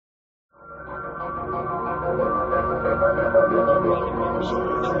musical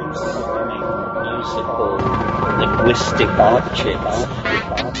linguistic objects.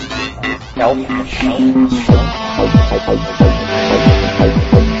 Elf machines.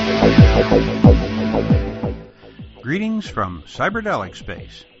 Greetings from Cyberdelic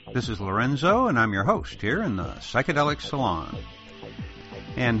Space. This is Lorenzo, and I'm your host here in the Psychedelic Salon.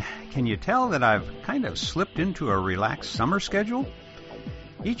 And can you tell that I've kind of slipped into a relaxed summer schedule?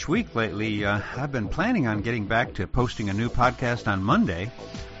 Each week lately, I've been planning on getting back to posting a new podcast on Monday,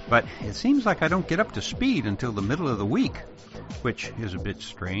 but it seems like I don't get up to speed until the middle of the week, which is a bit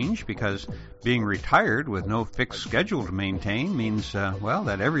strange because being retired with no fixed schedule to maintain means,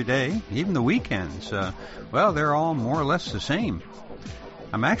 that every day, even the weekends, they're all more or less the same.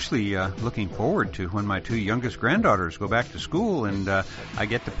 I'm actually looking forward to when my two youngest granddaughters go back to school and I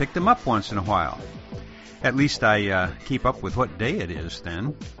get to pick them up once in a while. At least I keep up with what day it is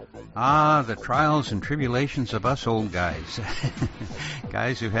then. Ah, the trials and tribulations of us old guys.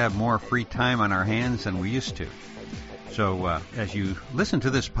 Guys who have more free time on our hands than we used to. So as you listen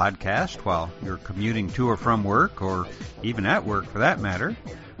to this podcast while you're commuting to or from work, or even at work for that matter,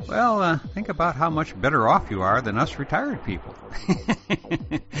 think about how much better off you are than us retired people.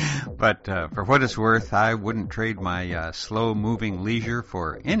 But for what it's worth, I wouldn't trade my slow-moving leisure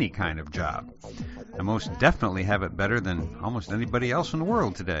for any kind of job. I most definitely have it better than almost anybody else in the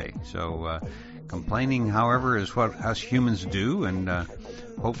world today. So complaining, however, is what us humans do, and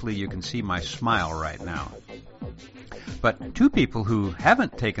hopefully you can see my smile right now. But two people who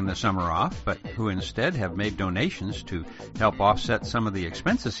haven't taken the summer off, but who instead have made donations to help offset some of the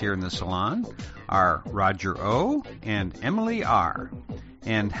expenses here in the salon are Roger O. and Emily R.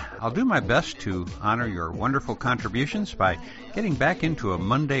 And I'll do my best to honor your wonderful contributions by getting back into a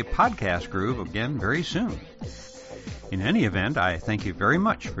Monday podcast groove again very soon. In any event, I thank you very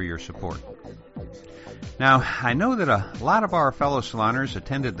much for your support. Now, I know that a lot of our fellow saloners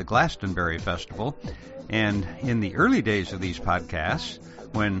attended the Glastonbury Festival, and in the early days of these podcasts,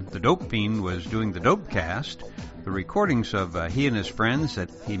 when the Dope Fiend was doing the Dopecast, the recordings of he and his friends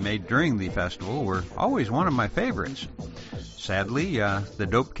that he made during the festival were always one of my favorites. Sadly, the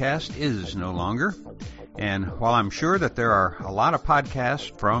Dopecast is no longer, and while I'm sure that there are a lot of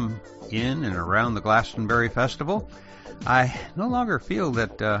podcasts from, in, and around the Glastonbury Festival, I no longer feel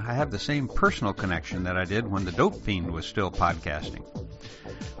that I have the same personal connection that I did when the Dope Fiend was still podcasting.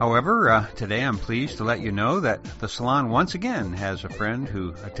 However, today I'm pleased to let you know that the salon once again has a friend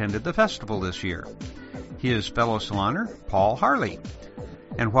who attended the festival this year. He is fellow saloner Paul Harley.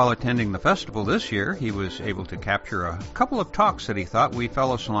 And while attending the festival this year, he was able to capture a couple of talks that he thought we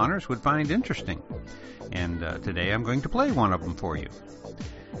fellow saloners would find interesting. And today I'm going to play one of them for you.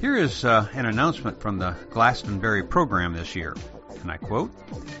 Here is an announcement from the Glastonbury program this year, and I quote,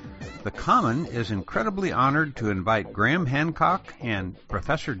 "The Common is incredibly honored to invite Graham Hancock and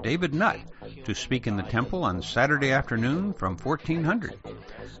Professor David Nutt to speak in the temple on Saturday afternoon from 1400.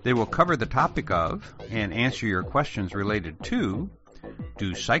 They will cover the topic of, and answer your questions related to,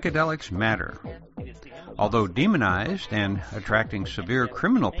 do psychedelics matter? Although demonized and attracting severe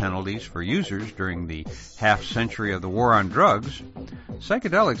criminal penalties for users during the half-century of the war on drugs,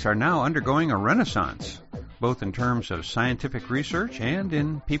 psychedelics are now undergoing a renaissance, both in terms of scientific research and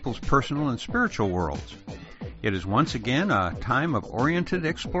in people's personal and spiritual worlds. It is once again a time of oriented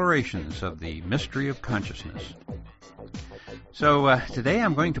explorations of the mystery of consciousness." So today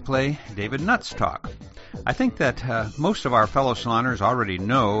I'm going to play David Nutt's talk. I think that most of our fellow saloners already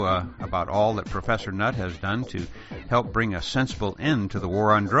know about all that Professor Nutt has done to help bring a sensible end to the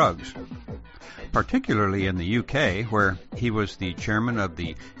war on drugs, particularly in the UK, where he was the chairman of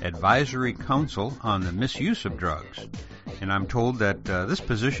the Advisory Council on the Misuse of Drugs. And I'm told that this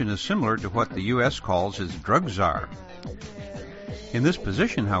position is similar to what the US calls his drug czar. In this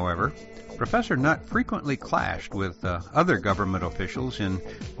position, however, Professor Nutt frequently clashed with other government officials in,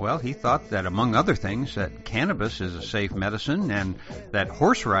 he thought that among other things that cannabis is a safe medicine and that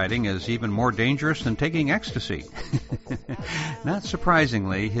horse riding is even more dangerous than taking ecstasy. Not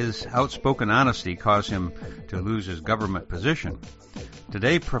surprisingly, his outspoken honesty caused him to lose his government position.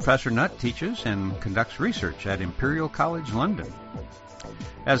 Today, Professor Nutt teaches and conducts research at Imperial College London.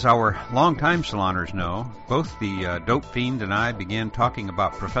 As our longtime saloners know, both the Dope Fiend and I began talking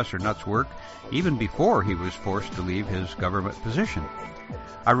about Professor Nutt's work even before he was forced to leave his government position.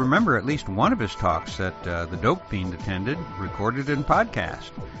 I remember at least one of his talks that the Dope Fiend attended, recorded in podcast.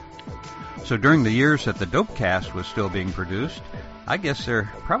 So during the years that the Dopecast was still being produced, I guess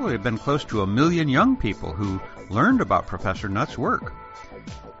there probably have been close to 1 million young people who learned about Professor Nutt's work.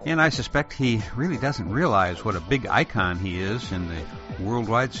 And I suspect he really doesn't realize what a big icon he is in the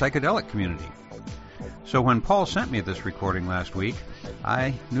worldwide psychedelic community. So when Paul sent me this recording last week,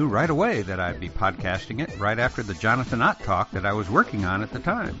 I knew right away that I'd be podcasting it right after the Jonathan Ott talk that I was working on at the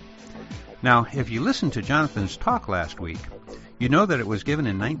time. Now, if you listened to Jonathan's talk last week, you know that it was given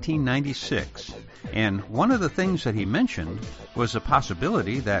in 1996, and one of the things that he mentioned was the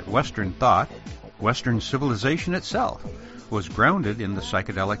possibility that Western thought, Western civilization itself, was grounded in the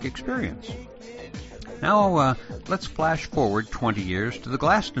psychedelic experience. Now, let's flash forward 20 years to the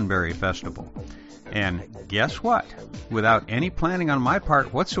Glastonbury Festival. And guess what? Without any planning on my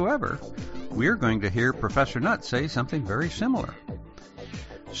part whatsoever, we're going to hear Professor Nutt say something very similar.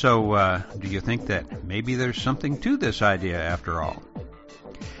 So, do you think that maybe there's something to this idea after all?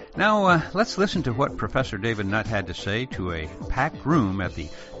 Now, let's listen to what Professor David Nutt had to say to a packed room at the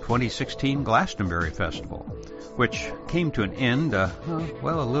 2016 Glastonbury Festival, which came to an end, a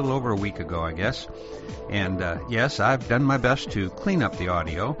little over a week ago, I guess. And, yes, I've done my best to clean up the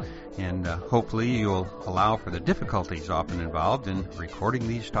audio, and hopefully you'll allow for the difficulties often involved in recording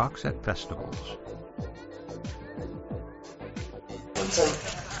these talks at festivals.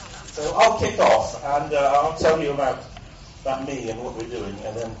 So I'll kick off, and I'll tell you about me and what we're doing,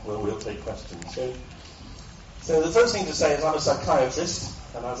 and then we'll take questions. So the first thing to say is I'm a psychiatrist,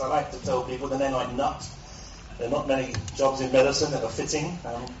 and as I like to tell people, the name like Nutt, there are not many jobs in medicine that are fitting.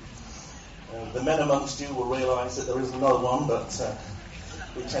 The men amongst you will realise that there is another one, but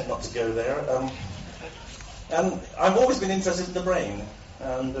we tend not to go there. And I've always been interested in the brain,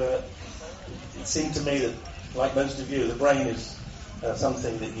 and it seemed to me that, like most of you, the brain is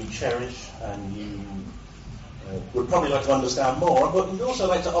something that you cherish and you would probably like to understand more, but you'd also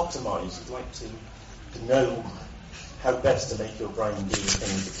like to optimise. You'd like to know how best to make your brain do the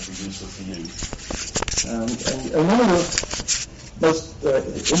things that can be useful for you. And one of the most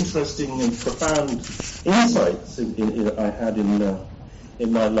interesting and profound insights I had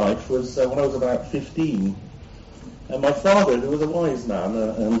in my life was when I was about 15. And my father, who was a wise man,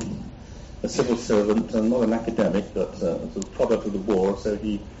 a civil servant, and not an academic, but sort of product of the war, so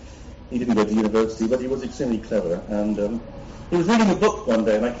he didn't go to university, but he was extremely clever. And he was reading a book one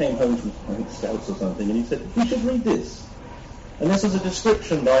day, and I came home from, I think, Scouts or something, and he said, "You should read this." And this was a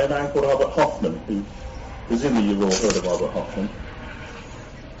description by a man called Albert Hofmann, who presumably you've all heard of Albert Hofmann.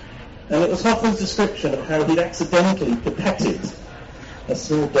 And it was Hoffman's description of how he'd accidentally pipetted a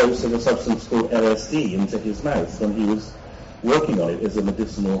small dose of a substance called LSD into his mouth when he was working on it as a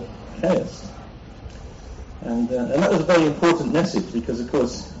medicinal chemist. And that was a very important message because, of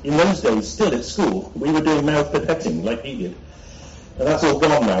course, in those days, still at school, we were doing mouth pipetting like he did. And that's all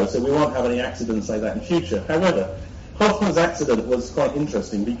gone now, so we won't have any accidents like that in future. However, Hoffman's accident was quite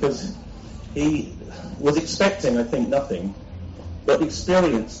interesting because he was expecting, I think, nothing, but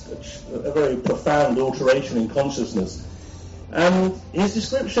experienced a very profound alteration in consciousness. And his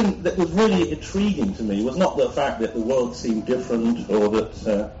description that was really intriguing to me was not the fact that the world seemed different or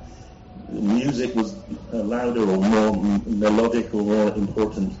that music was louder or more melodic or more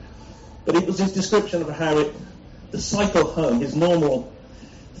important, but it was his description of how the cycle home, his normal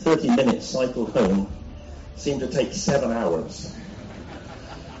 30-minute cycle home, seemed to take 7 hours.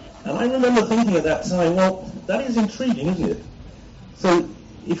 And I remember thinking at that time, well, that is intriguing, isn't it? So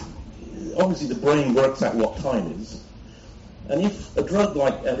if obviously the brain works out what time is, and if a drug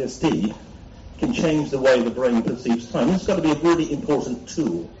like LSD can change the way the brain perceives time, it's got to be a really important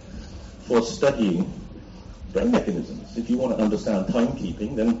tool for studying brain mechanisms. If you want to understand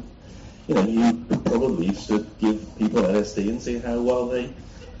timekeeping, then you probably should give people LSD and see how well they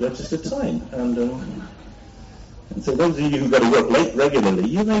register time. And so those of you who go to work late regularly,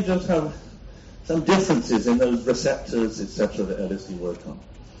 you may just have some differences in those receptors, etc., that LSD work on.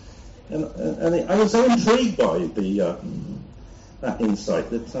 And I was so intrigued by that insight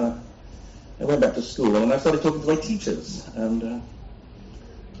that I went back to school and I started talking to my teachers, and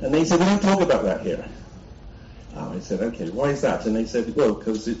they said, "We don't talk about that here." I said, "Okay, why is that?" And they said, "Well,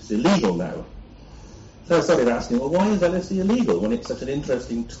 because it's illegal now." So I started asking, well, why is LSD illegal when it's such an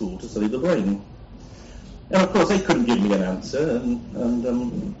interesting tool to study the brain? And of course, they couldn't give me an answer, and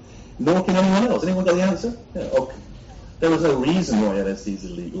nor can anyone else. Anyone got the answer? Yeah, okay. There was no reason why LSD is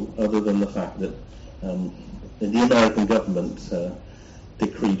illegal, other than the fact that the American government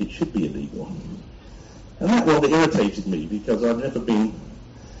decreed it should be illegal. And that rather irritated me, because I'd never been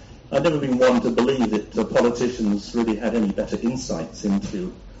one to believe that politicians really had any better insights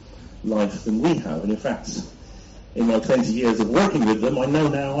into life than we have. And in fact, in my 20 years of working with them, I know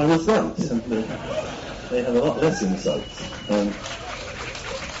now I was right. And they have a lot less insights.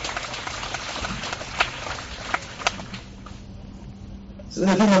 So then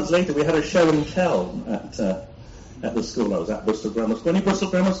a few months later, we had a show and tell at the school I was at, Bristol Grammar School. Any Bristol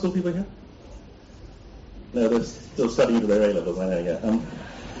Grammar School people here? No, they're still studying for their A-levels, I know,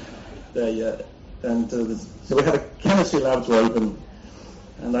 yeah. So we had a chemistry labs were open,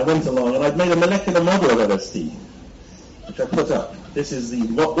 and I went along, and I'd made a molecular model of LSD, which I put up. As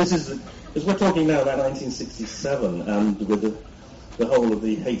we're talking now about 1967, and with the whole of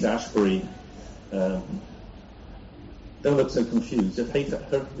the Haight-Ashbury, don't look so confused. If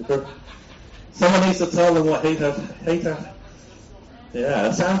someone needs to tell them what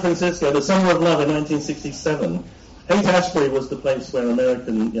San Francisco, the Summer of Love in 1967. Haight-Ashbury was the place where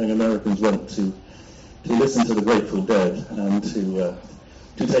young Americans went to listen to the Grateful Dead and to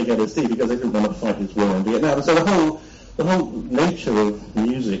take LSD because they didn't want to fight this war in Vietnam. So the whole nature of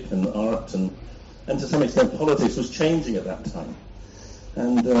music and art and to some extent politics was changing at that time.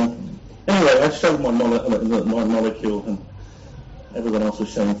 And anyway, I showed my molecule, and everyone else was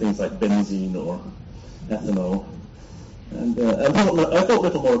showing things like benzene or ethanol. And I thought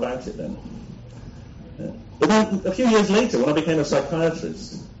little more about it then. But then a few years later, when I became a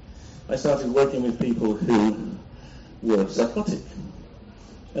psychiatrist, I started working with people who were psychotic.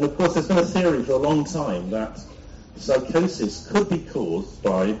 And of course, there's been a theory for a long time that psychosis could be caused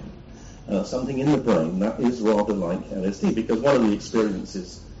by something in the brain that is rather like LSD, because one of the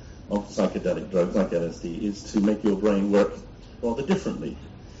experiences of psychedelic drugs like LSD is to make your brain work rather differently,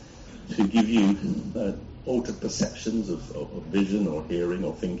 to give you altered perceptions of vision or hearing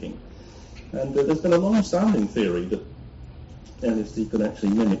or thinking. And there's been a long-standing theory that LSD can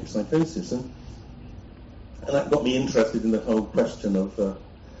actually mimic psychosis, and that got me interested in the whole question of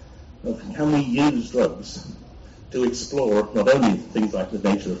can we use drugs to explore not only things like the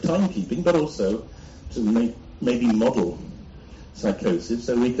nature of timekeeping, but also to maybe model psychosis,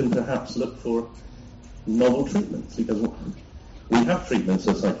 so we can perhaps look for novel treatments, because we have treatments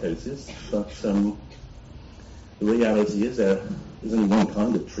for psychosis, but the reality is there is only one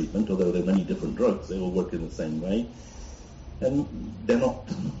kind of treatment, although there are many different drugs. They all work in the same way. And they're not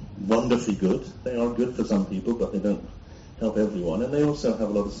wonderfully good. They are good for some people, but they don't help everyone. And they also have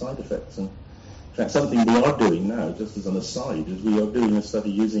a lot of side effects. And in fact, something we are doing now, just as an aside, is we are doing a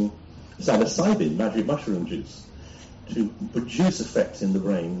study using psilocybin, magic mushroom juice, to produce effects in the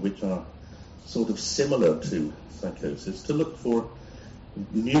brain which are sort of similar to psychosis, to look for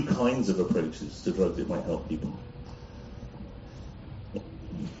new kinds of approaches to drugs that might help people.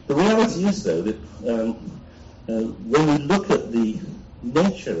 The reality is, though, that when we look at the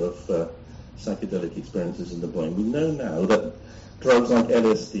nature of psychedelic experiences in the brain, we know now that drugs like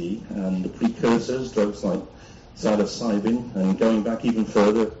LSD and the precursors, drugs like psilocybin, and going back even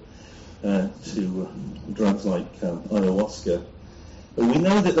further to drugs like ayahuasca, we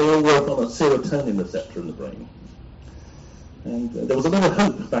know that they all work on a serotonin receptor in the brain. And there was a lot of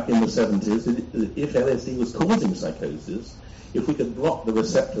hope back in the 70s that if LSD was causing psychosis, if we could block the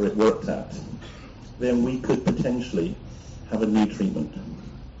receptor it worked at, then we could potentially have a new treatment.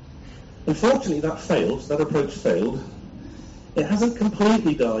 Unfortunately, that approach failed. It hasn't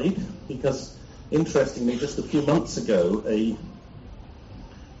completely died, because, interestingly, just a few months ago, a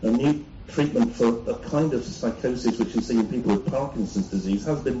new treatment for a kind of psychosis which you see in people with Parkinson's disease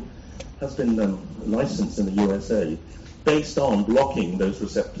has been licensed in the USA, based on blocking those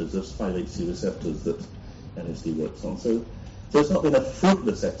receptors, those 5-HT receptors that LSD works on. So it's not been a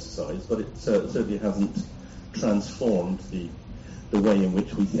fruitless exercise, but it certainly hasn't transformed the way in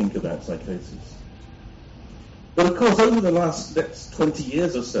which we think about psychosis. But of course, over the last 20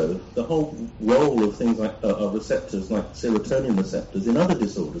 years or so, the whole role of things like of receptors, like serotonin receptors, in other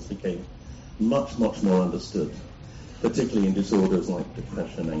disorders became much, much more understood, particularly in disorders like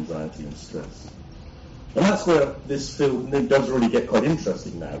depression, anxiety, and stress. And that's where this field does really get quite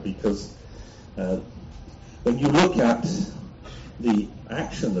interesting now, because when you look at the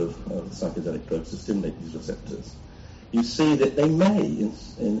action of psychedelic drugs to stimulate these receptors, you see that they may,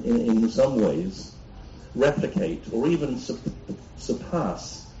 in some ways, replicate or even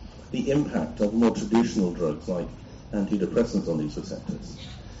surpass the impact of more traditional drugs like antidepressants on these receptors.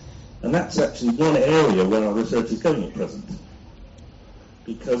 And that's actually one area where our research is going at present,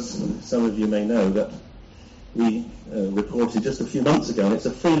 because some of you may know that we reported just a few months ago, and it's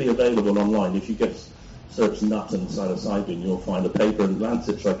freely available online. If you search nut and psilocybin, you'll find a paper in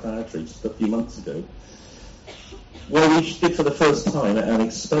Lancet Psychiatry just a few months ago, where we did for the first time an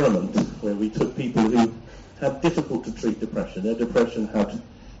experiment where we took people who had difficult to treat depression. Their depression had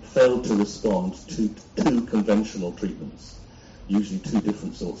failed to respond to 2 conventional treatments, usually 2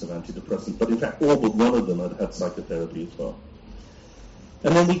 different sorts of antidepressants, but in fact all but one of them had psychotherapy as well.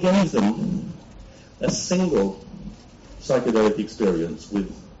 And then we gave them a single psychedelic experience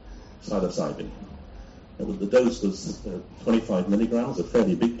with psilocybin. The dose was 25 milligrams, a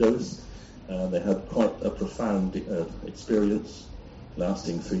fairly big dose, They had quite a profound experience,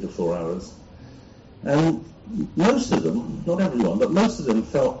 lasting 3 to 4 hours. And most of them, not everyone, but most of them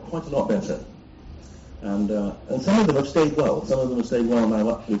felt quite a lot better. And some of them have stayed well. Some of them have stayed well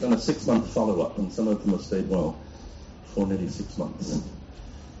now. We've done a 6-month follow-up, and some of them have stayed well for nearly 6 months.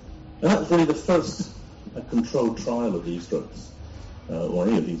 And that's really the first controlled trial of these drugs, or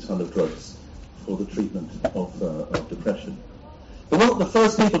any of these kind of drugs, for the treatment of depression. But we're not the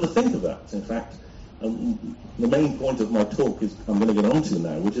first people to think of that. In fact, the main point of my talk is I'm going to get on to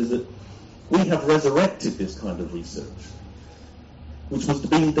now, which is that we have resurrected this kind of research, which was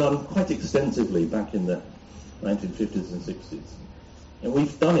being done quite extensively back in the 1950s and 60s. And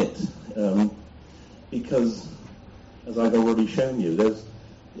we've done it because, as I've already shown you,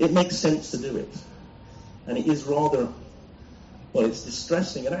 it makes sense to do it. And it is rather, well, it's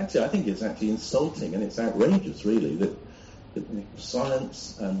distressing, and actually I think it's actually insulting, and it's outrageous, really, that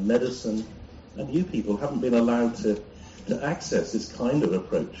science and medicine and you people haven't been allowed to access this kind of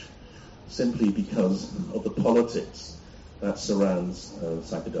approach simply because of the politics that surrounds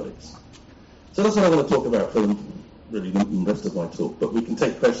psychedelics. So that's what I want to talk about for really the rest of my talk, but we can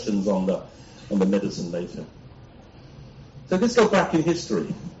take questions on the medicine later. So let's go back in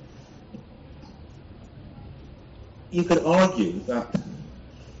history. You could argue that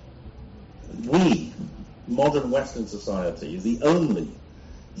modern Western society, is the only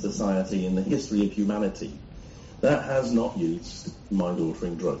society in the history of humanity that has not used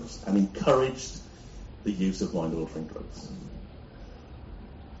mind-altering drugs and encouraged the use of mind-altering drugs.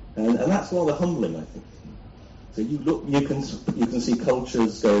 And that's rather humbling, I think. So you can see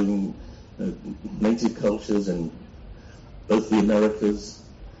cultures going, native cultures in both the Americas.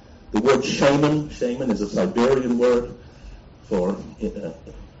 The word shaman is a Siberian word for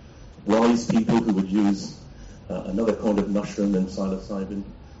wise people who would use another kind of mushroom than psilocybin,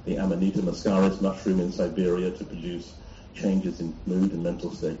 the Amanita muscaris mushroom in Siberia, to produce changes in mood and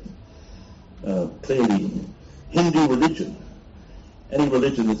mental state. Clearly, Hindu religion, any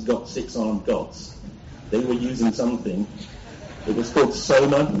religion that's got 6-armed gods, they were using something. It was called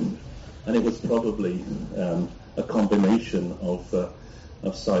soma, and it was probably a combination of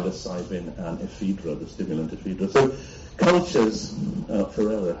psilocybin and ephedra, the stimulant ephedra. So cultures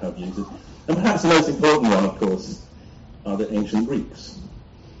forever have used it. And perhaps the most important one, of course, are the ancient Greeks.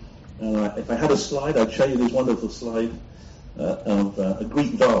 If I had a slide, I'd show you this wonderful slide of a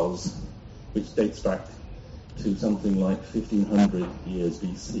Greek vase, which dates back to something like 1500 years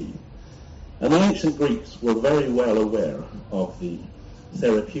BC. And the ancient Greeks were very well aware of the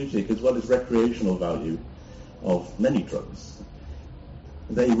therapeutic as well as recreational value of many drugs.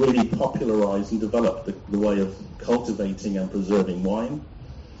 They really popularized and developed the way of cultivating and preserving wine.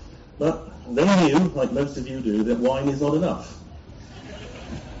 But they knew, like most of you do, that wine is not enough.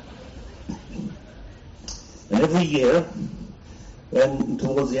 And every year, when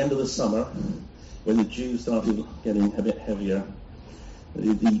towards the end of the summer, when the dews started getting a bit heavier,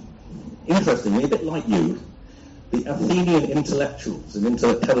 interestingly, a bit like you, the Athenian intellectuals and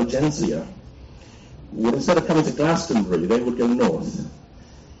intelligentsia would, instead of coming to Glastonbury, they would go north.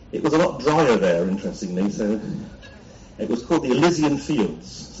 It was a lot drier there, interestingly, so it was called the Elysian Fields.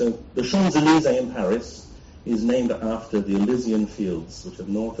 So the Champs-Élysées in Paris is named after the Elysian Fields, which are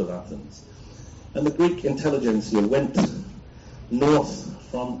north of Athens. And the Greek intelligentsia went north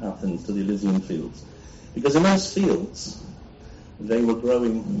from Athens to the Elysian Fields, because in those fields they were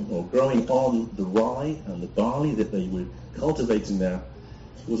growing on the rye and the barley that they were cultivating there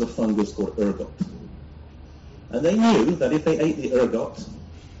was a fungus called ergot. And they knew that if they ate the ergot,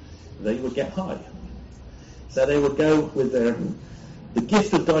 they would get high. So they would go with the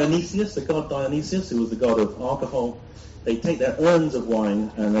gift of Dionysius, the god Dionysius, who was the god of alcohol. They'd take their urns of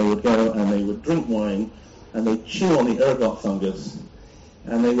wine and they would go and they would drink wine and they'd chew on the ergot fungus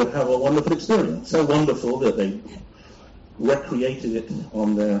and they would have a wonderful experience. So wonderful that they recreated it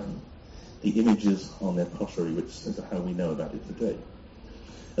on the images on their pottery, which is how we know about it today.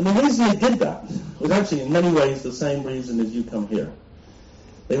 And the reason they did that was actually in many ways the same reason as you come here.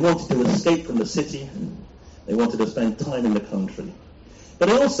 They wanted to escape from the city. They wanted to spend time in the country. But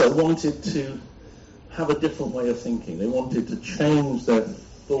they also wanted to have a different way of thinking. They wanted to change their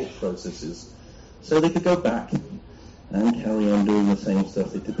thought processes so they could go back and carry on doing the same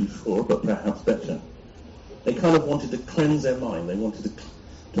stuff they did before, but perhaps better. They kind of wanted to cleanse their mind. They wanted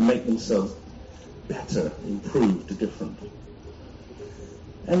to make themselves better, improved, different.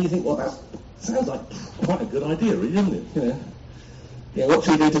 And you think, well, that sounds like quite a good idea, really, doesn't it? You know, yeah, what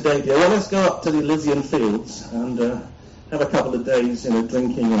should we do today, dear? Well, let's go up to the Elysian Fields and have a couple of days,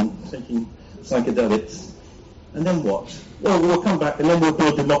 drinking and taking psychedelics. And then what? Well, we'll come back and then we'll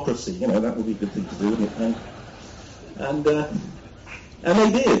build democracy. That would be a good thing to do, wouldn't it? And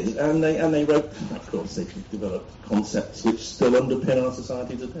they did. And they wrote, of course, they developed concepts which still underpin our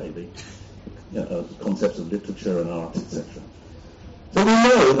society today. The concepts of literature and art, etc. So we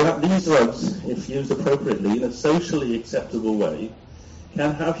know that these drugs, if used appropriately in a socially acceptable way,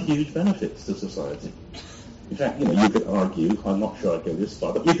 can have huge benefits to society. In fact, you could argue, I'm not sure I'd go this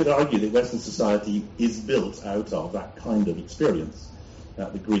far, but you could argue that Western society is built out of that kind of experience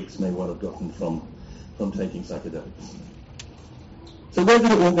that the Greeks may well have gotten from taking psychedelics. So where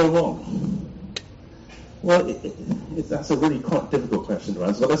did it all go wrong? Well, that's a really quite difficult question to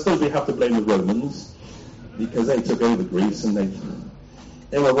answer, but I suppose we have to blame the Romans, because they took over Greece and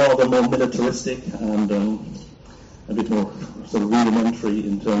they were rather more militaristic and a bit more sort of rudimentary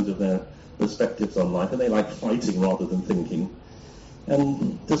in terms of their perspectives on life, and they liked fighting rather than thinking.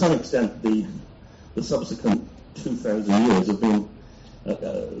 And to some extent, the subsequent 2,000 years have been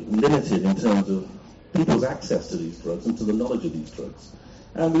limited in terms of people's access to these drugs and to the knowledge of these drugs.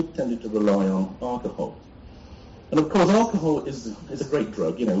 And we've tended to rely on alcohol. And of course, alcohol is a great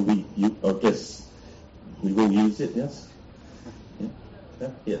drug. I guess we've all used it, yes? Yeah?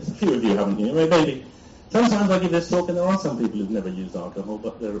 Yes, a few of you haven't. Maybe. Sometimes I give this talk and there are some people who've never used alcohol,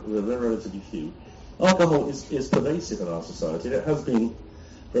 but they're relatively few. Alcohol is pervasive in our society. It has been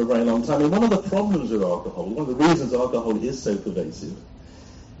for a very long time. And one of the problems with alcohol, one of the reasons alcohol is so pervasive,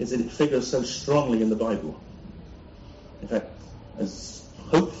 is that it figures so strongly in the Bible. In fact, as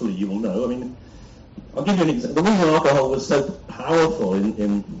hopefully you will know, I'll give you an example. The reason alcohol was so powerful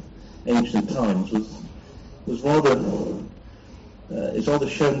in ancient times was rather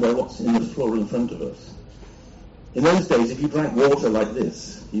shown by what's in the floor in front of us. In those days, if you drank water like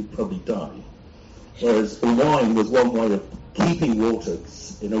this, you'd probably die. Whereas the wine was one way of keeping water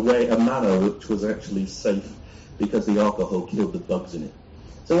in a manner which was actually safe because the alcohol killed the bugs in it.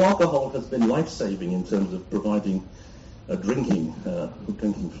 So alcohol has been life-saving in terms of providing drinking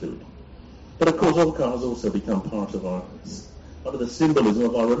fluid. But of course, alcohol has also become part of the symbolism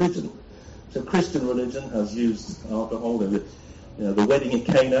of our religion. So Christian religion has used alcohol. The wedding at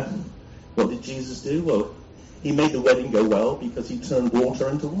Cana, what did Jesus do? Well, he made the wedding go well because he turned water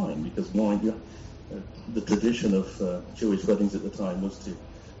into wine, because wine, the tradition of Jewish weddings at the time was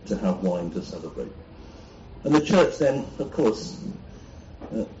to have wine to celebrate. And the church then, of course,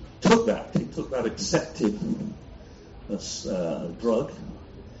 took that accepted drug,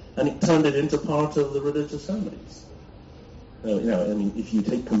 and it turned it into part of the religious ceremonies. If you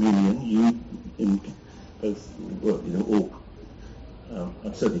take communion, you in both, all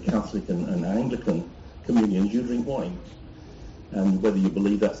certainly Catholic and Anglican communions, you drink wine. And whether you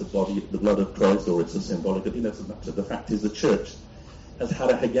believe that's the blood of Christ, or it's a symbolic, doesn't matter. The fact is the church has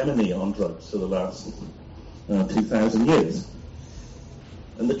had a hegemony on drugs for the last 2,000 years.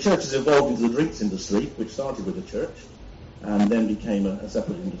 And the church has evolved into the drinks industry, which started with the church, and then became a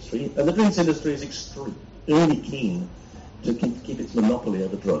separate industry. And the drinks industry is extremely keen to keep its monopoly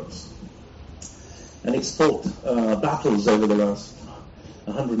over drugs. And it's fought battles over the last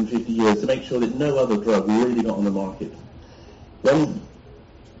 150 years to make sure that no other drug really got on the market. When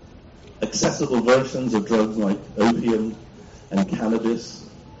accessible versions of drugs like opium and cannabis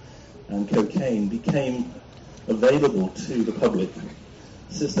and cocaine became available to the public,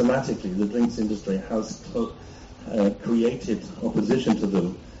 systematically the drinks industry has created opposition to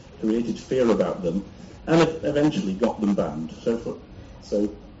them, created fear about them, and eventually got them banned. So as I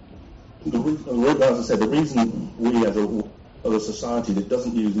said, the reason we as a society that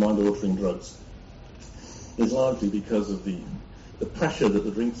doesn't use mind-altering drugs is largely because of the pressure that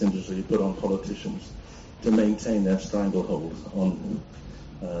the drinks industry put on politicians to maintain their stranglehold on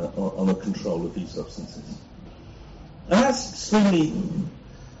the control of these substances. And that's extremely,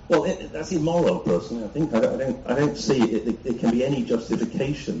 that's immoral, personally. I think I don't see it can be any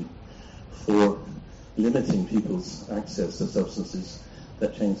justification for limiting people's access to substances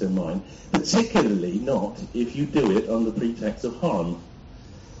that change their mind, particularly not if you do it on the pretext of harm.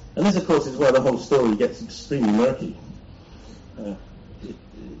 And this, of course, is where the whole story gets extremely murky.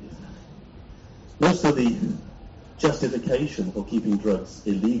 Most of the justification for keeping drugs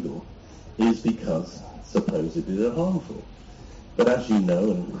illegal is because supposedly they're harmful. But as you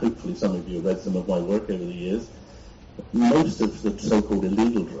know, and hopefully some of you have read some of my work over the years, most of the so-called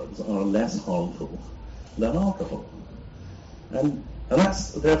illegal drugs are less harmful than alcohol. And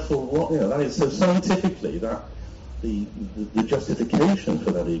that's therefore that is so scientifically that the justification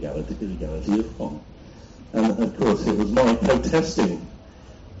for that illegality is wrong. And of course it was my protesting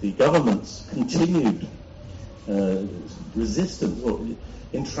the government's continued resistance or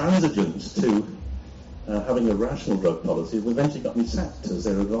intransigence to having a rational drug policy, eventually got me sacked as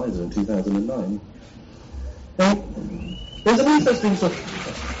their advisor in 2009. There's an interesting sort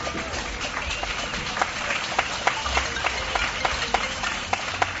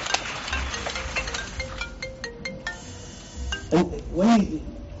and when you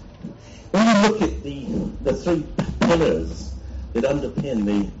look at the three pillars that underpin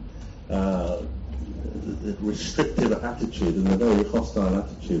the restrictive attitude and the very hostile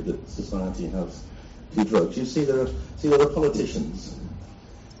attitude that society has to drugs, you see there are politicians.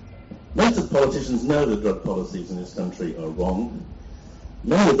 Most of the politicians know the drug policies in this country are wrong.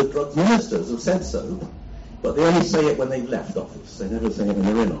 Many of the drug ministers have said so, but they only say it when they've left office. They never say it when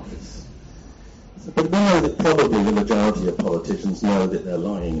they're in office. But we know that probably the majority of politicians know that they're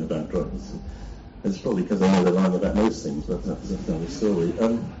lying about drugs. It's probably because they know they're lying about most things, but that's another story.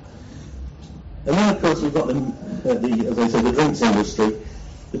 And then, of course, we've got as I said, the drinks industry.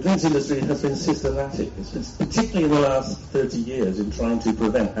 The drinks industry has been systematic, particularly in the last 30 years, in trying to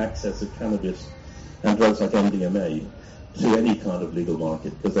prevent access of cannabis and drugs like MDMA to any kind of legal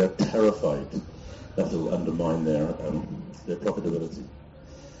market, because they're terrified that it will undermine their profitability.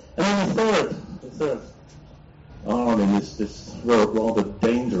 And then the third arm in this rather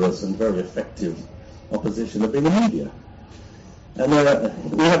dangerous and very effective opposition have been the media. And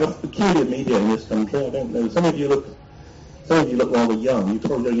we have a peculiar media in this country. I don't know. Some of you look rather young. You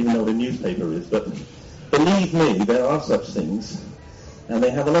probably don't even know what a newspaper is. But believe me, there are such things. And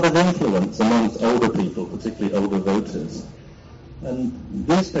they have a lot of influence amongst older people, particularly older voters. And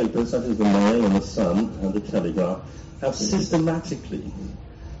newspapers such as the Mail and the Sun and the Telegraph have systematically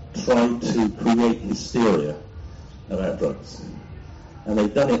tried to create hysteria about drugs. And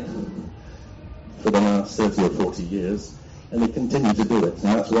they've done it for the last 30 or 40 years, and they continue to do it. And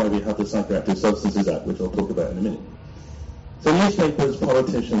that's why we have the Psychoactive Substances Act, which I'll talk about in a minute. So newspapers,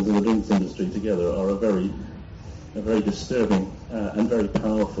 politicians, and the drinks industry together are a very disturbing and very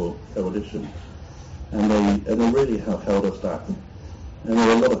powerful coalition. And they really have held us back. And there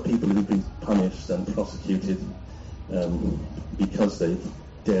are a lot of people who've been punished and prosecuted because they've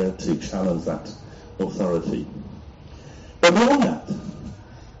dared to challenge that authority. But beyond that,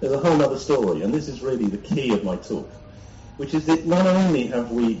 there's a whole other story, and this is really the key of my talk, which is that not only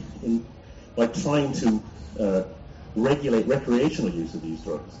have we, by trying to regulate recreational use of these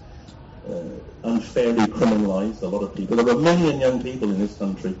drugs, unfairly criminalized a lot of people. There are 1 million young people in this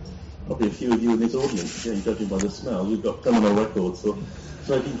country, probably a few of you in this audience, judging by the smell, you've got criminal records for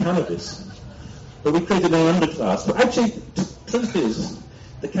smoking cannabis. But we created an underclass. But actually, the truth is,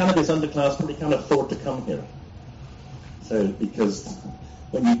 the cannabis underclass probably can't afford to come here. So, because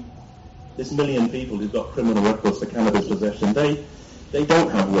this 1 million people who've got criminal records for cannabis possession, they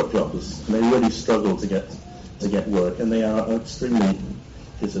don't have work jobs. And they really struggle to get work, and they are extremely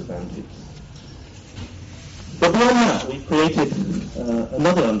disadvantaged. But beyond that, we've created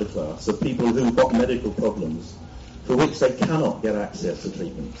another underclass of people who've got medical problems for which they cannot get access to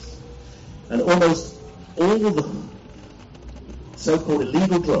treatments. And almost all the so-called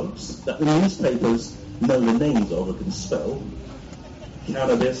illegal drugs that the newspapers know the names of or can spell,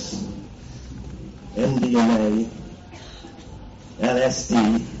 cannabis, MDMA, LSD,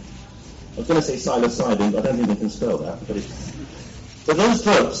 I was going to say psilocybin, but I don't think they can spell that. But those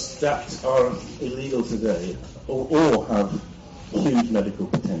drugs that are illegal today all have huge medical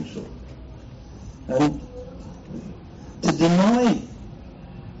potential. And to deny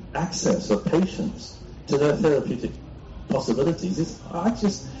access of patients to their therapeutic possibilities is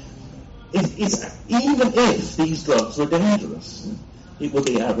even if these drugs were dangerous, it would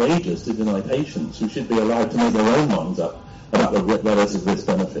be outrageous to deny patients who should be allowed to make their own minds up about the relative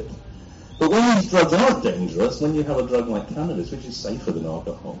risk-benefit. But when these drugs aren't dangerous, when you have a drug like cannabis, which is safer than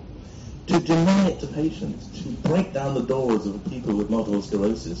alcohol, to deny it to patients, to break down the doors of people with multiple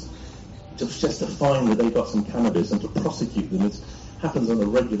sclerosis, just to find that they've got some cannabis and to prosecute them, it happens on a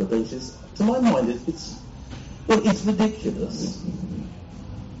regular basis. To my mind, it's ridiculous.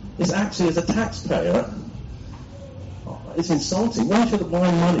 It's actually, as a taxpayer, it's insulting. Why should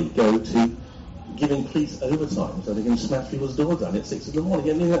my money go to giving police overtime so they can smash people's doors down at 6 in the morning?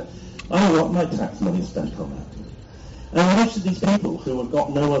 I mean, I don't want my tax money spent on that. And why should these people who have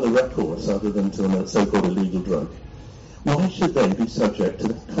got no other recourse other than to a so-called illegal drug, why should they be subject to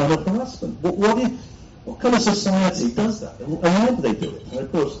the kind of harassment? What kind of society does that? And why do they do it? And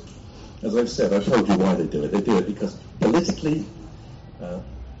of course, as I've said, I've told you why they do it. They do it because politically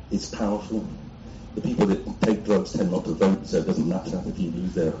it's powerful. The people that take drugs tend not to vote, so it doesn't matter if you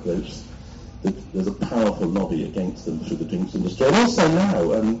lose their votes. There's a powerful lobby against them through the drinks industry. And also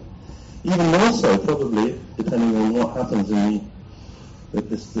now, even more so probably, depending on what happens in the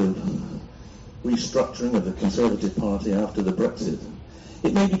restructuring of the Conservative Party after the Brexit,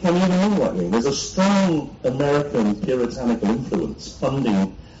 it may become even more right-wing. There's a strong American puritanical influence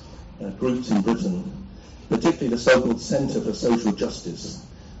funding groups in Britain, particularly the so-called Centre for Social Justice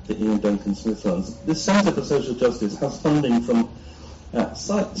that Ian Duncan Smith runs. This Centre for Social Justice has funding from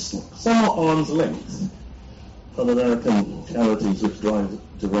somewhat arm's length from American charities which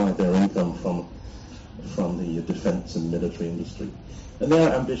derive their income from the defence and military industry. And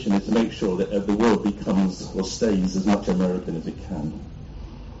their ambition is to make sure that the world becomes or stays as much American as it can.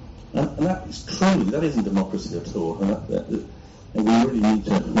 And that is truly, that isn't democracy at all. And we really need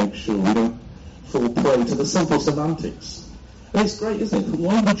to make sure we don't fall prey to the simple semantics. And it's great, isn't it?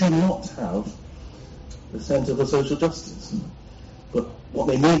 Why would you not have the Centre for Social Justice? But what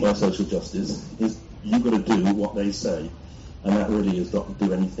they mean by social justice is you've got to do what they say, and that really is not to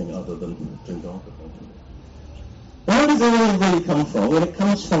do anything other than drink alcohol. Where does it all really come from? Well, it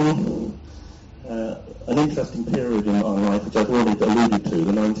comes from an interesting period in our life, which I've already alluded to,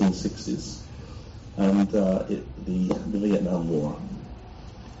 the 1960s, and the Vietnam War.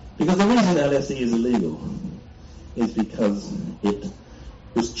 Because the reason LSD is illegal is because it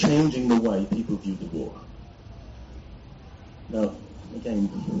was changing the way people viewed the war. Now, again,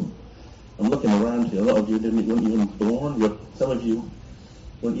 I'm looking around here. A lot of you weren't even born. Some of you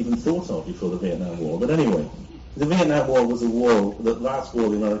weren't even thought of before the Vietnam War. But anyway, the Vietnam War was a war, the last war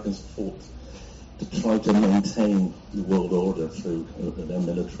the Americans fought to try to maintain the world order through their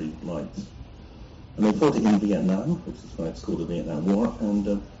military might. And they fought it in Vietnam, which is why it's called the Vietnam War,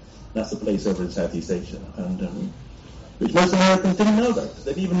 and that's a place over in Southeast Asia, and which most Americans didn't know about.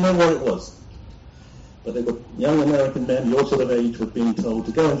 They didn't even know where it was. But they were young American men, your sort of age, were being told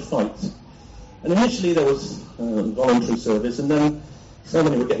to go and fight. And initially there was voluntary service, and then so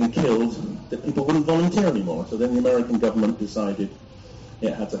many were getting killed that people wouldn't volunteer anymore. So then the American government decided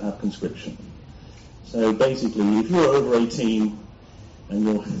it had to have conscription. So basically, if you were over 18 and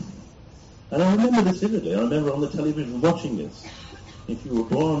and I remember this vividly, I remember on the television watching this. If you were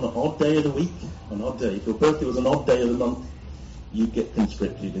born on an odd day of the week, an odd day, if your birthday was an odd day of the month, you'd get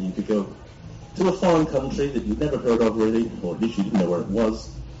conscripted and you could go to a foreign country that you'd never heard of really, or at least you didn't know where it was,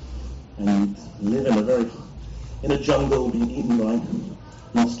 and you'd live in a jungle, being eaten by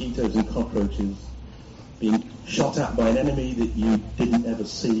mosquitoes and cockroaches, being shot at by an enemy that you didn't ever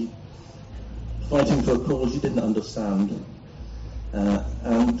see, fighting for a cause you didn't understand.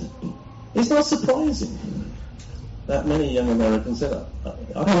 And it's not surprising that many young Americans said,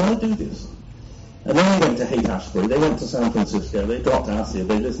 I don't want to do this. And then they went to Haight-Ashbury, they went to San Francisco, they dropped acid,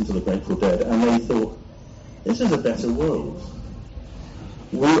 they listened to the Grateful Dead, and they thought, this is a better world.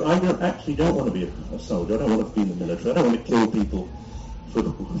 I actually don't want to be a soldier, I don't want to be in the military, I don't want to kill people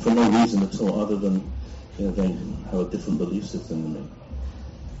for no reason at all other than they have a different belief system than me.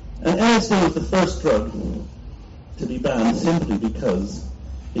 And LSD was the first drug to be banned simply because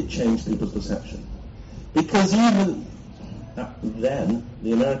it changed people's perception. Because even then,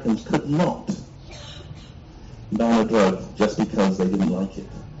 the Americans could not ban a drug just because they didn't like it.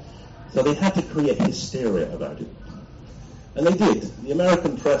 So they had to create hysteria about it. And they did. The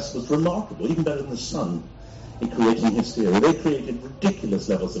American press was remarkable, even better than the Sun, in creating hysteria. They created ridiculous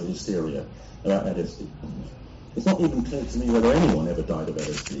levels of hysteria about LSD. It's not even clear to me whether anyone ever died of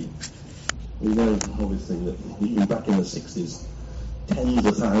LSD. We know, obviously, that even back in the 60s, tens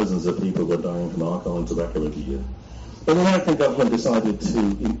of thousands of people were dying from alcohol and tobacco every year. But the American government decided to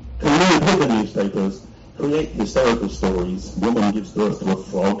collude with the newspapers, create hysterical stories. Woman gives birth to a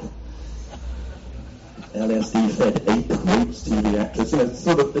frog. LSD-fed ape rapes TV actress.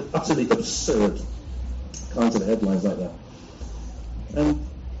 Sort of utterly absurd kinds of headlines like that. And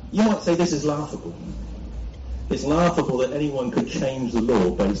you might say this is laughable. It's laughable that anyone could change the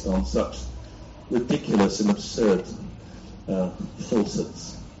law based on such ridiculous and absurd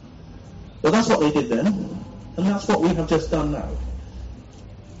falsehoods. But that's what they did then, and that's what we have just done now.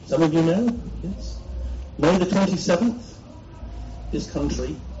 Some of you know, yes? May the 27th, this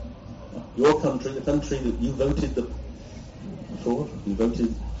country, your country, the country that you voted for, you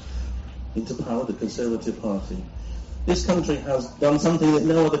voted into power, the Conservative Party, this country has done something that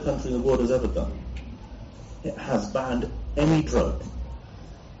no other country in the world has ever done. It has banned any drug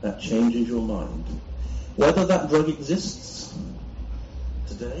that changes your mind. Whether that drug exists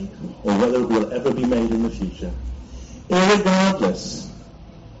today or whether it will ever be made in the future, irregardless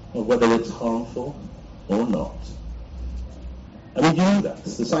of whether it's harmful or not. I mean, you knew that.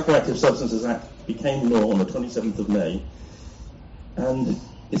 The Psychoactive Substances Act became law on the 27th of May, and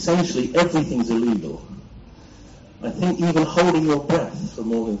essentially everything's illegal. I think even holding your breath for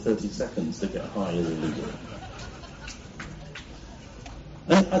more than 30 seconds to get high is illegal.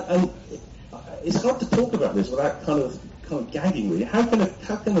 And it's hard to talk about this without kind of gagging, really. How can a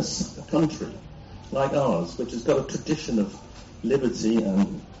country like ours, which has got a tradition of liberty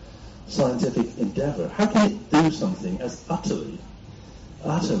and scientific endeavour, how can it do something as utterly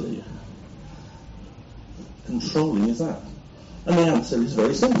controlling as that? And the answer is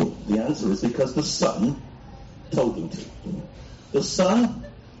very simple. The answer is because the Sun told them to. The Sun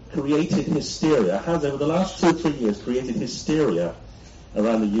created hysteria, has over the last 2 or 3 years created hysteria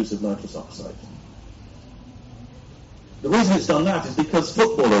around the use of nitrous oxide. The reason it's done that is because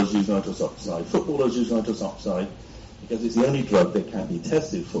footballers use nitrous oxide. Footballers use nitrous oxide because it's the only drug that can be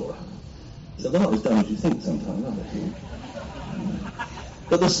tested for. So they're not as dumb as you think sometimes, are they?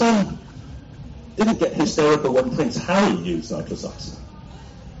 But the Sun didn't get hysterical when Prince Harry used nitrous oxide.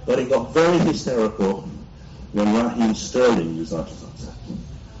 But it got very hysterical when Raheem Sterling used nitrous oxide.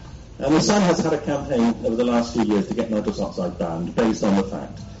 And the Sun has had a campaign over the last few years to get nitrous oxide banned based on the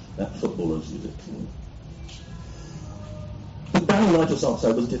fact that footballers use it. But banning nitrous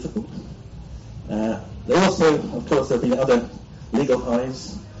oxide was difficult. There also, of course, there have been other legal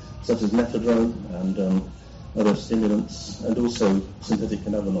highs, such as methadone and other stimulants, and also synthetic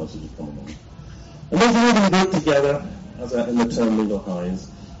cannabinoids have come along. And those have all been grouped together in the term legal highs,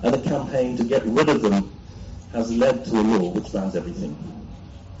 and a campaign to get rid of them has led to a law which bans everything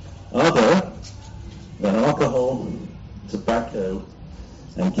other than alcohol, tobacco,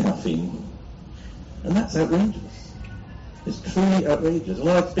 and caffeine. And that's outrageous. It's truly outrageous. And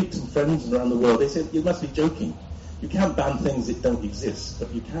when I speak to some friends around the world, they say, you must be joking. You can't ban things that don't exist,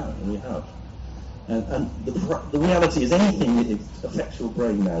 but you can, and we have. And the reality is anything that affects your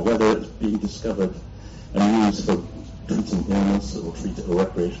brain now, whether it's being discovered and used for treating illness or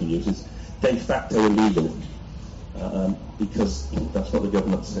recreational use, is de facto illegal, because that's what the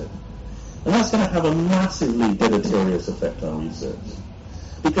government said. And that's going to have a massively deleterious effect on research,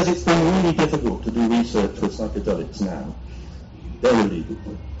 because it's been really difficult to do research with psychedelics now. They're illegal.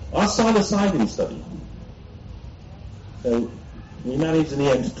 Our psilocybin study, we managed in the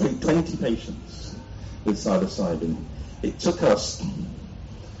end to treat 20 patients with psilocybin. It took us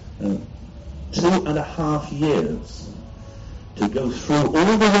 2.5 years to go through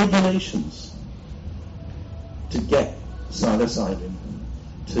all the regulations to get psilocybin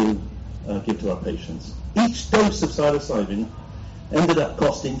to give to our patients. Each dose of psilocybin ended up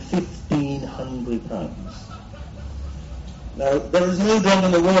costing £1,500. Now, there is no drug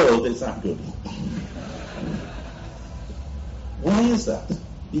in the world that's that good. Why is that?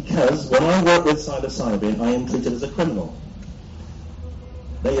 Because when I work with psilocybin, I am treated as a criminal.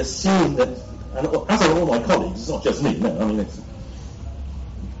 They assume that, and as are all my colleagues, it's not just me, no, I mean,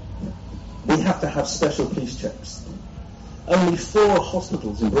 we have to have special police checks. Only 4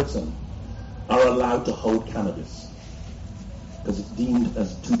 hospitals in Britain are allowed to hold cannabis because it's deemed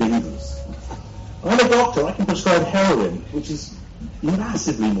as too dangerous. I'm a doctor, I can prescribe heroin, which is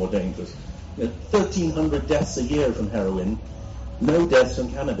massively more dangerous. 1,300 deaths a year from heroin, no deaths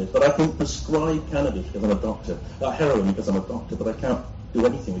from cannabis, but I can prescribe cannabis because I'm a doctor, heroin because I'm a doctor, but I can't do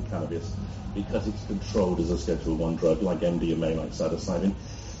anything with cannabis because it's controlled as a Schedule 1 drug, like MDMA, like psilocybin.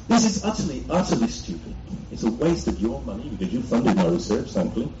 This is utterly stupid. It's a waste of your money because you funded my research,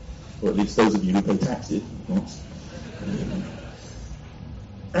 thankfully, or at least those of you who pay tax did.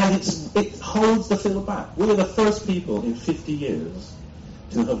 And it holds the field back. We are the first people in 50 years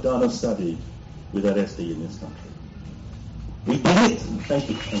to have done a study with LSD in this country. We did it. Thank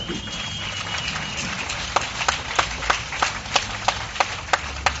you.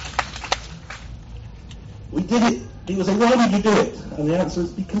 We did it. It was why did you do it? And the answer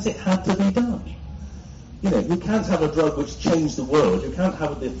is because it had to be done. You can't have a drug which changed the world. You can't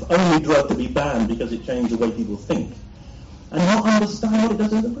have the only drug to be banned because it changed the way people think, and not understand what it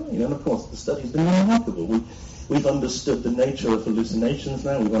does in the brain. And of course, the study's been remarkable. We've understood the nature of hallucinations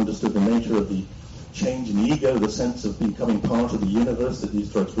now. We've understood the nature of the change in ego, the sense of becoming part of the universe that these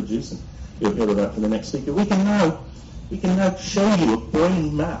drugs produce. And you'll hear about from the next speaker. We can now show you a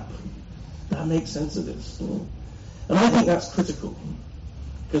brain map that makes sense of this. And I think that's critical,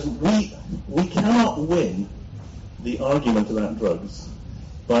 because we cannot win the argument about drugs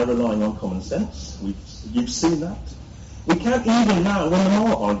by relying on common sense. You've seen that. We can't even now win the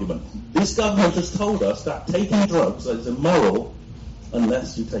moral argument. This government has told us that taking drugs is immoral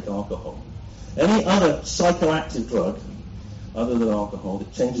unless you take alcohol. Any other psychoactive drug other than alcohol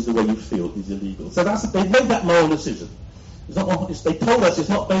that changes the way you feel is illegal. So they've made that moral decision. They told us it's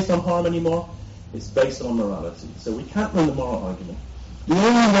not based on harm anymore. It's based on morality. So we can't win the moral argument. The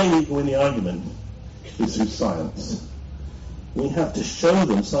only way we can win the argument is through science. We have to show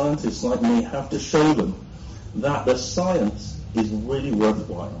them, scientists like me have to show them, that the science is really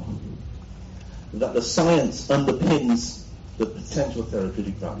worthwhile. that the science underpins the potential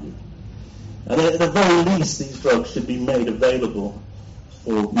therapeutic value. And at the very least, these drugs should be made available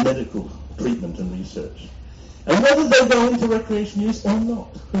for medical treatment and research. And whether they go into recreational use or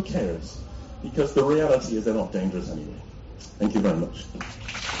not, who cares? Because the reality is they're not dangerous anyway. Thank you very much.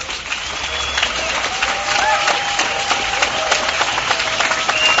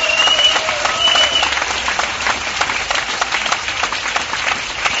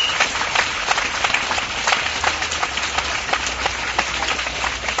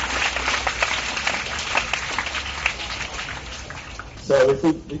 So if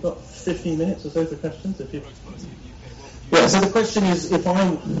we've got 15 minutes or so for questions. Yeah, so the question is, they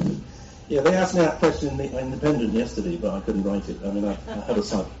asked me that question in the Independent yesterday, but I couldn't write it. I mean, I had a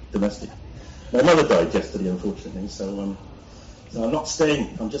site domestic. My mother died yesterday, unfortunately, so I'm not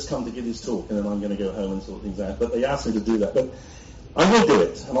staying. I'm just come to give this talk, and then I'm going to go home and sort things out. But they asked me to do that. But I will do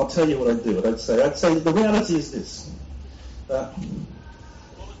it, and I'll tell you what I'd do. I'd say the reality is this. The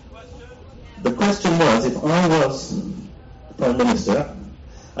question was, if I was Prime Minister,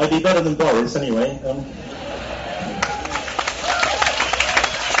 I'd be better than Boris anyway.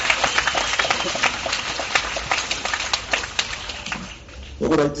 What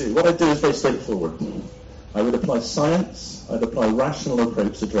would I do? What I'd do is very straightforward. I would apply science, I'd apply rational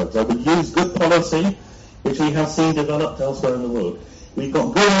approach to drugs. I would use good policy, which we have seen developed elsewhere in the world. We've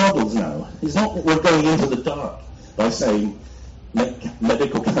got good models now. It's not that we're going into the dark by saying make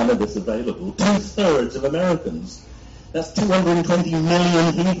medical cannabis available. 2/3 of Americans, that's 220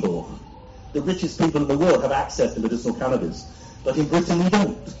 million people. The richest people in the world have access to medicinal cannabis. But in Britain we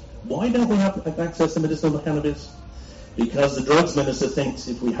don't. Why don't we have access to medicinal cannabis? Because the drugs minister thinks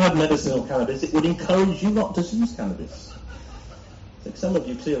if we had medicinal cannabis, it would encourage you not to use cannabis. So some of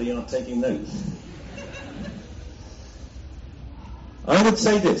you clearly aren't taking notes. I would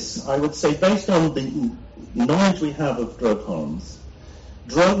say this. I would say, based on the knowledge we have of drug harms,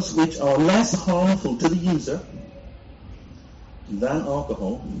 drugs which are less harmful to the user than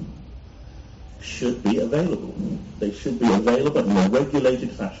alcohol should be available. They should be available in a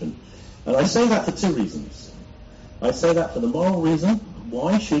regulated fashion. And I say that for two reasons. I say that for the moral reason.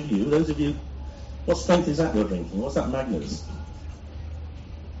 Why should you, those of you, what strength is that you're drinking? What's that Magnus?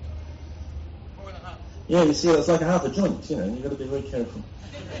 4.5. Yeah, you see, that's like a half a joint, you've got to be very careful.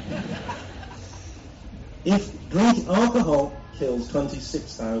 Alcohol kills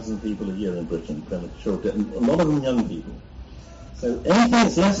 26,000 people a year in Britain, premature death, a lot of them young people. So anything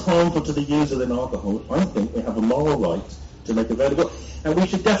that's less harmful to the user than alcohol, I think we have a moral right to make available. And we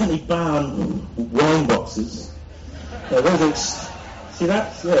should definitely ban wine boxes. See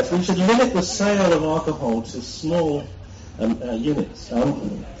that? Yes, we should limit the sale of alcohol to small units. So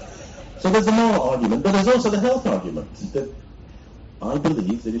there's a moral argument, but there's also the health argument. That I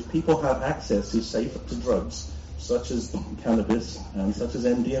believe that if people have access to drugs, such as cannabis and such as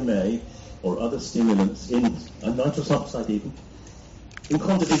MDMA or other stimulants, and nitrous oxide even, in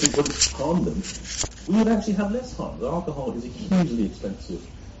quantities that wouldn't harm them, we would actually have less harm. The alcohol is a hugely expensive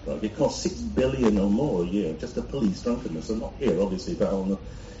drug. It costs $6 billion or more a year just to police drunkenness. So not here, obviously, but on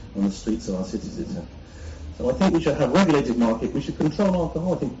the streets of our cities. So I think we should have a regulated market. We should control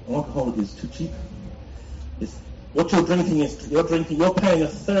alcohol. I think alcohol is too cheap. What you're drinking you're paying a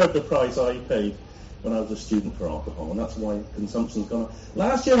third the price I paid when I was a student for alcohol, and that's why consumption's gone up.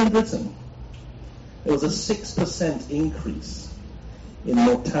 Last year in Britain, there was a 6% increase in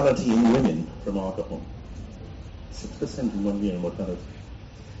mortality in women from alcohol. 6% in 1 year in mortality.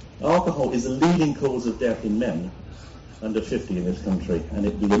 Alcohol is the leading cause of death in men under 50 in this country, and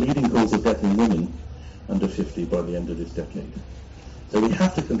it will be the leading cause of death in women under 50 by the end of this decade. So we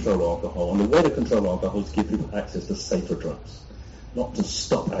have to control alcohol, and the way to control alcohol is to give people access to safer drugs, not to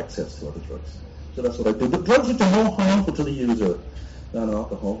stop access to other drugs. So that's what I do. But drugs which are more harmful to the user than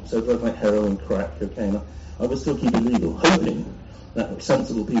alcohol, so drugs like heroin, crack, cocaine, I would still keep illegal, hoping that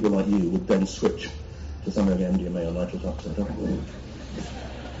sensible people like you would then switch to something like MDMA or nitrous oxide.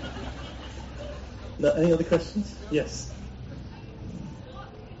 No, any other questions? Yes.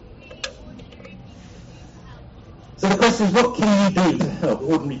 So the question is, what can you do to help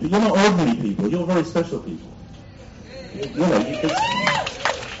ordinary people? You're not ordinary people. You're very special people. You've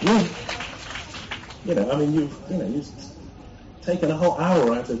taken a whole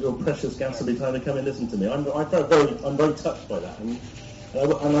hour out of your precious gasoline time to come and listen to me. I'm very touched by that. And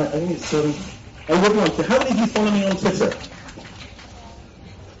I think it's I would like to. How many of you follow me on Twitter?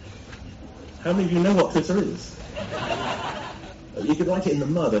 How many of you know what Twitter is? You could write it in the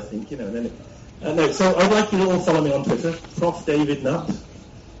mud, I think, and then no, so I'd like you to all follow me on Twitter, Prof. David Nutt.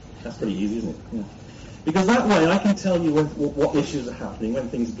 That's pretty easy, isn't it? Yeah. Because that way I can tell you what issues are happening, when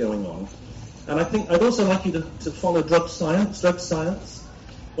things are going on. And I think I'd also like you to follow drug science.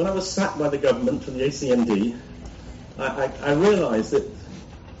 When I was sacked by the government from the ACND, I realised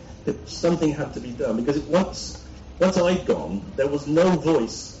that something had to be done, because once I'd gone, there was no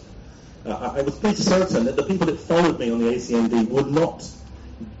voice. I was pretty certain that the people that followed me on the ACND would not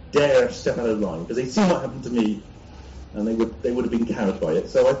dare step out of line, because they'd seen what happened to me, and they would have been cowed by it.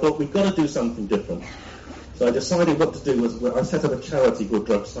 So I thought, we've got to do something different. So I decided what to do was, I set up a charity called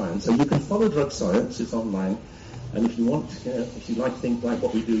Drug Science. So you can follow Drug Science, it's online, and if you want, if you like things like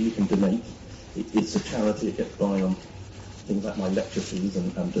what we do, you can donate. It's a charity, it gets by on things like my lecture fees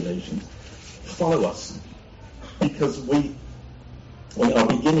and donations. Follow us, because we are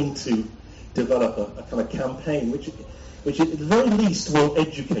beginning to develop a kind of campaign which at the very least will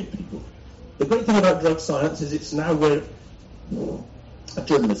educate people. The great thing about Drug Science is it's now where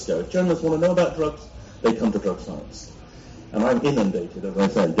journalists go. If journalists want to know about drugs, they come to Drug Science. And I'm inundated, as I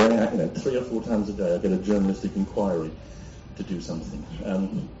say, going out, 3 or 4 times a day I get a journalistic inquiry to do something.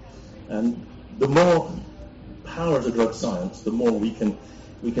 And the more power to Drug Science, the more we can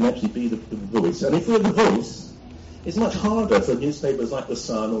actually be the voice. And if we're the voice, it's much harder for newspapers like The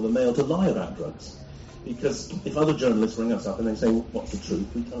Sun or The Mail to lie about drugs. Because if other journalists ring us up and they say, well, what's the truth?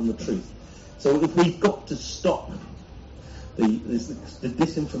 We tell them the truth. So if we've got to stop the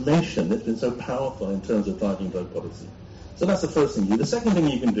disinformation that's been so powerful in terms of driving drug policy. So that's the first thing you do. The second thing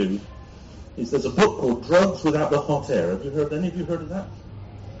you can do is there's a book called Drugs Without the Hot Air. Any of you heard of that?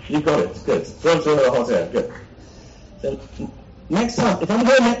 You got it. Good. Drugs Without the Hot Air. Good. So next time, if I'm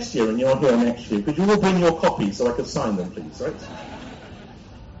here next year and you're here next year, could you all bring your copies so I can sign them, please, right?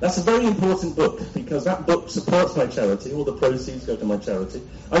 That's a very important book, because that book supports my charity. All the proceeds go to my charity.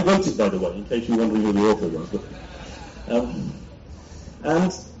 I wrote it, by the way, in case you're wondering who the author was. But,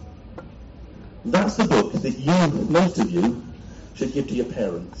 and that's the book that most of you, should give to your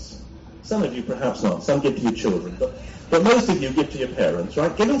parents. Some of you perhaps not. Some give to your children. But most of you give to your parents,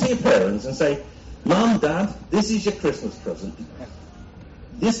 right? Give them to your parents and say, Mum, Dad, this is your Christmas present.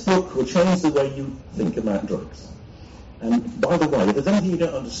 This book will change the way you think about drugs. And by the way, if there's anything you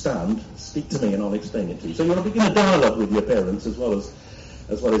don't understand, speak to me and I'll explain it to you. So you want to begin a dialogue with your parents as well as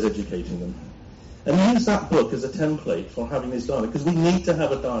educating them. And use that book as a template for having this dialogue, because we need to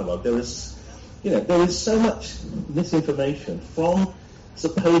have a dialogue. There is so much misinformation from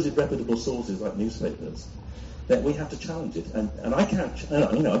supposed reputable sources like newspapers that we have to challenge it. And I can't,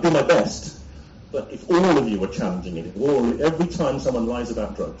 I do my best, but if all of you are challenging it, every time someone lies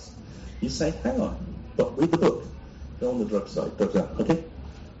about drugs, you say, hang on, but read the book. Go on the drug site. Okay?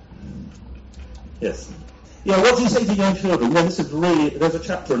 Yes. Yeah, what do you say to young children? No, this is really, there's a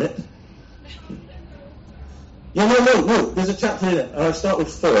chapter in it. Yeah, no, there's a chapter in it, and I start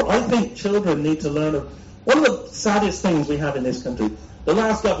with 4. I think children need to learn one of the saddest things we have in this country. The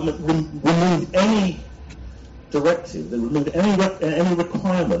last government removed any directive, they removed any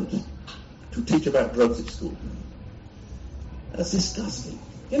requirement to teach about drugs at school. That's disgusting.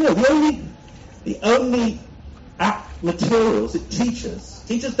 The only materials that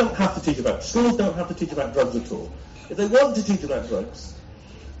teachers don't have to teach about, schools don't have to teach about drugs at all. If they want to teach about drugs,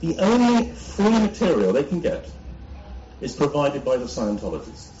 the only free material they can get is provided by the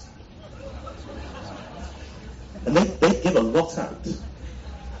Scientologists. And they give a lot out.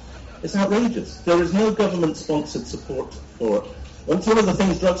 It's outrageous. There is no government-sponsored support for it. That's one of the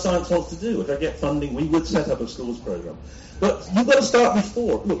things Drug Science wants to do. If I get funding, we would set up a schools program. But you've got to start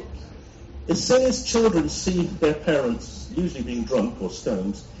before. Look, as soon as children see their parents usually being drunk or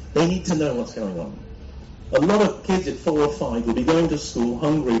stoned, they need to know what's going on. A lot of kids at 4 or 5 will be going to school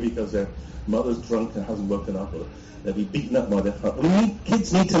hungry because their mother's drunk and hasn't woken up, or they'll be beaten up by their father.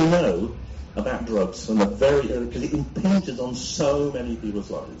 Kids need to know about drugs from a very early, because it impinges on so many people's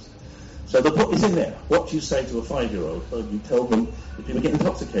lives. So the book is in there. What do you say to a 5-year-old? Well, you tell them that people get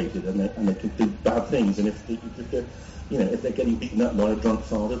intoxicated and they can do bad things, and if they're getting beaten up by a drunk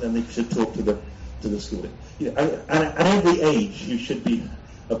father, then they should talk to the school. And at every age, you should be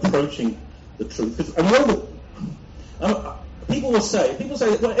approaching the truth. People say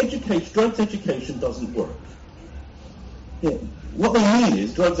that, well, drugs education doesn't work. What they mean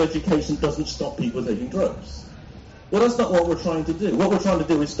is drugs education doesn't stop people taking drugs. Well, that's not what we're trying to do. What we're trying to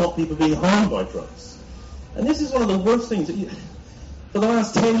do is stop people being harmed by drugs. And this is one of the worst things. For the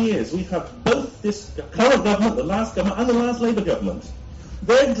last 10 years, we've had both this current government, the last government, and the last Labour government.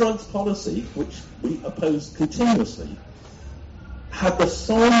 Their drugs policy, which we opposed continuously, had the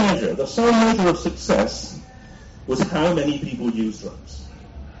sole measure of success was how many people use drugs.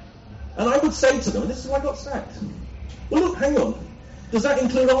 And I would say to them, and this is why I got sacked, well, look, hang on, does that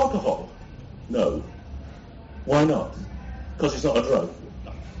include alcohol? No. Why not? Because it's not a drug.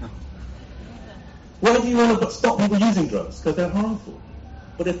 Why do you want to stop people using drugs? Because they're harmful.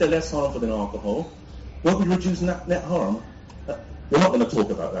 But if they're less harmful than alcohol, won't we reduce net harm? We're not going to talk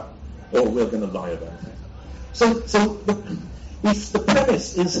about that, or we're going to lie about it. So the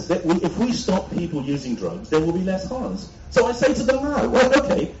premise is that if we stop people using drugs, there will be less harms. So I say to them now, well,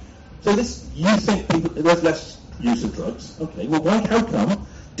 okay, so you think there's less use of drugs. Okay, well, how come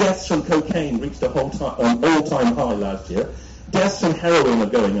deaths from cocaine reached an all-time high last year? Deaths from heroin are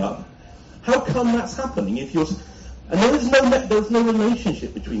going up. How come that's happening? And there's no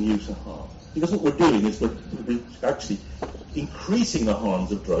relationship between use and harm, because what we're doing is we're actually increasing the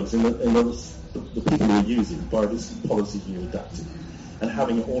harms of drugs in the people who are using by this policy you adapted and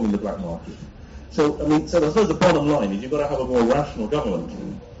having it all in the black market. So I suppose the bottom line is you've got to have a more rational government.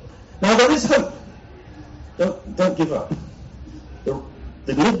 Now there is hope. Don't give up. The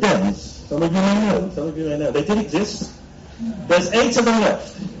Lib Dems, some of you may know, they did exist. There's 8 of them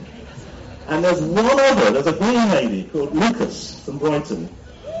left. And there's one other, there's a green lady called Lucas from Brighton.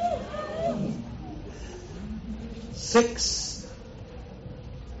 6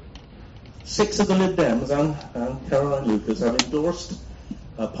 of the Lib Dems and Caroline Lucas have endorsed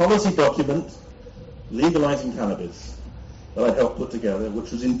a policy document legalising cannabis that I helped put together,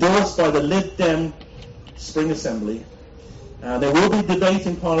 which was endorsed by the Lib Dem Spring Assembly, and there will be debate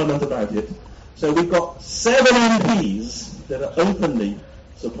in Parliament about it. So we've got 7 MPs that are openly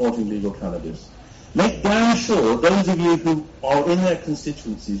supporting legal cannabis. Make damn sure those of you who are in their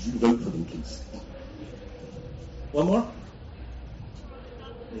constituencies, you vote for them, please. One more?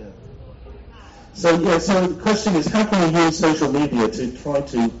 Yeah. So the question is, how can we use social media to try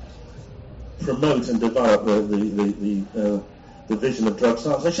to promote and develop the vision of drug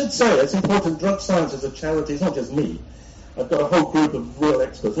science? I should say, it's important, drug science is a charity, it's not just me. I've got a whole group of real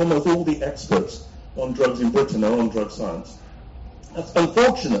experts. Almost all the experts on drugs in Britain are on drug science.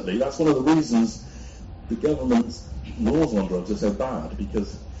 Unfortunately, that's one of the reasons the government's laws on drugs are so bad,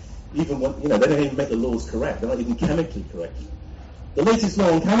 because even when, they don't even make the laws correct, they're not even chemically correct. The latest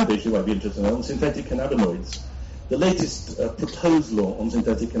law on cannabis, you might be interested in, on synthetic cannabinoids, the latest proposed law on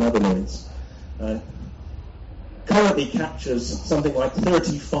synthetic cannabinoids currently captures something like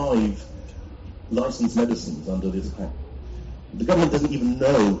 35 licensed medicines under this act. The government doesn't even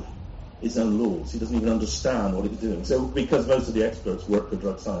know its own laws. It doesn't even understand what it's doing. So, because most of the experts work for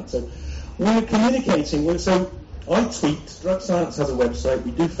drug science. So, we're communicating. I tweet. Drug Science has a website.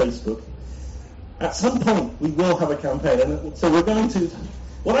 We do Facebook. At some point, we will have a campaign. And so we're going to...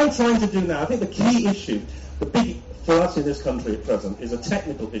 What I'm trying to do now, I think the key issue, the big for us in this country at present, is a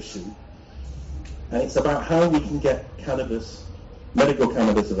technical issue. And it's about how we can get cannabis, medical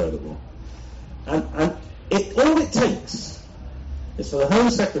cannabis available. And all it takes is for the Home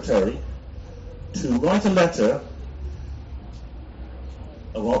Secretary to write a letter,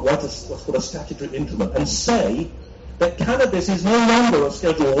 what's called a statutory instrument, and say that cannabis is no longer a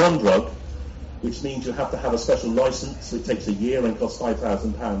Schedule 1 drug, which means you have to have a special license, so it takes a year and costs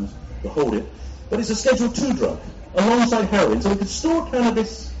 £5,000 to hold it, but it's a Schedule 2 drug, alongside heroin. So we could store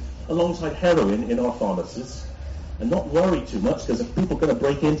cannabis alongside heroin in our pharmacies and not worry too much, because if people are going to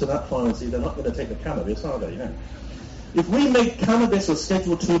break into that pharmacy, they're not going to take the cannabis, are they? If we make cannabis a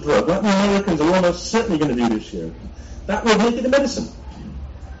Schedule 2 drug, like the Americans are almost certainly going to do this year, that would make it a medicine.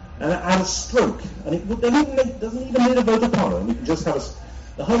 And a stroke. And it doesn't even need a vote of parliament. You can just have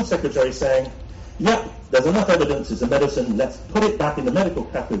the Home Secretary saying, yep, there's enough evidence it's a medicine, let's put it back in the medical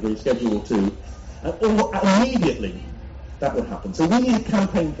category, Schedule 2, and immediately that would happen. So we need a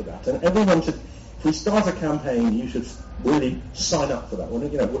campaign for that. And everyone should, if we start a campaign, you should really sign up for that.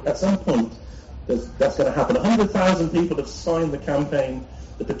 Well, at some point, that's going to happen. 100,000 people have signed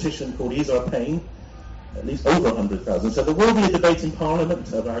the petition called Ease Our Pain, at least over 100,000. So there will be a debate in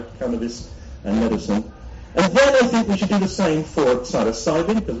Parliament about cannabis and medicine. And then I think we should do the same for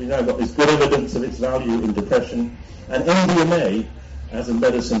psilocybin, because we now got this good evidence of its value in depression, and MDMA as a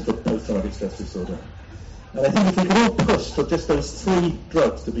medicine for post-traumatic stress disorder. And I think if we could all push for just those 3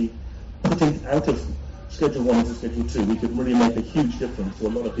 drugs to be put out of Schedule 1 into Schedule 2, we could really make a huge difference to a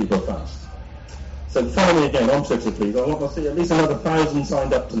lot of people fast. So finally again, on Twitter please, I want to see at least another 1,000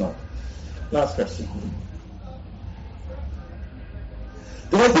 signed up tonight. Last question.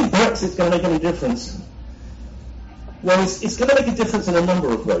 Do I think Brexit's going to make any difference? Well, it's going to make a difference in a number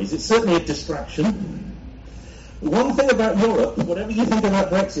of ways. It's certainly a distraction. One thing about Europe, whatever you think about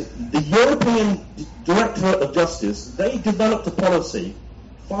Brexit, the European Directorate of Justice, they developed a policy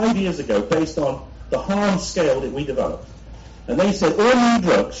 5 years ago based on the harm scale that we developed. And they said all new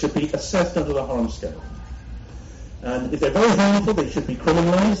drugs should be assessed under the harm scale. And if they're very harmful, they should be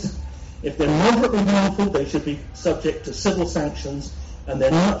criminalised. If they're moderately harmful, they should be subject to civil sanctions. and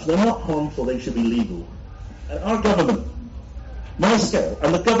they're not harmful, they should be legal. And our government, my scale,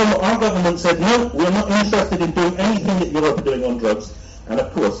 and our government said, no, we're not interested in doing anything that Europe are doing on drugs. And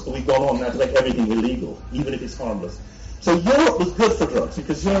of course, we've gone on now to make everything illegal, even if it's harmless. So Europe was good for drugs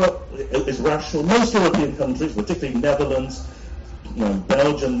because Europe is rational. Most European countries, particularly Netherlands,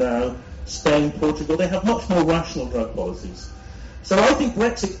 Belgium now, Spain, Portugal, they have much more rational drug policies. So I think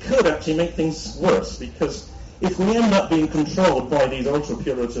Brexit could actually make things worse, because if we end up being controlled by these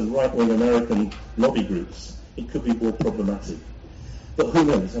ultra-Puritan right-wing American lobby groups, it could be more problematic. But who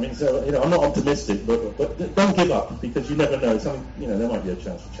knows? I mean, so, I'm not optimistic, but don't give up, because you never know. There might be a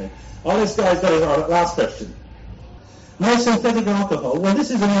chance for change. Oh, this guy's got his last question. No synthetic alcohol. Well,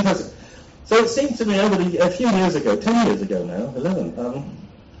 this is an interesting. So it seemed to me a few years ago, 10 years ago now, 11,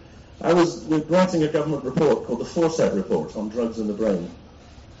 I was writing a government report called the Foresight Report on drugs and the brain.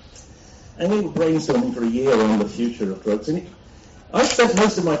 And we were brainstorming for a year on the future of drugs. And I spent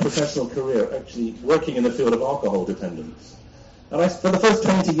most of my professional career actually working in the field of alcohol dependence. And for the first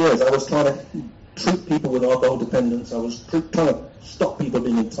 20 years, I was trying to treat people with alcohol dependence. I was trying to stop people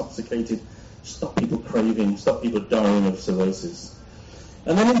being intoxicated, stop people craving, stop people dying of cirrhosis.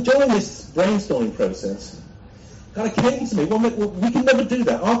 And then during this brainstorming process, it kind of came to me, well, we can never do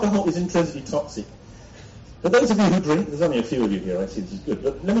that. Alcohol is intrinsically toxic. For those of you who drink, there's only a few of you here, I see this is good,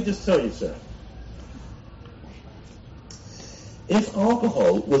 but let me just tell you, sir. If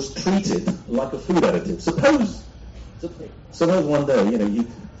alcohol was treated like a food additive, suppose one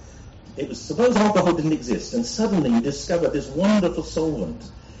day, suppose alcohol didn't exist, and suddenly you discovered this wonderful solvent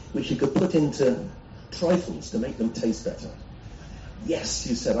which you could put into trifles to make them taste better. Yes,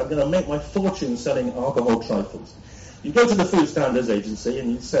 you said, I'm going to make my fortune selling alcohol trifles. You go to the Food Standards Agency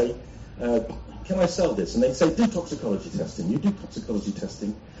and you say, can I sell this? And they say, do toxicology testing. You do toxicology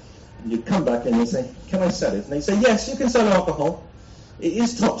testing. And you come back and you say, can I sell it? And they say, yes, you can sell alcohol. It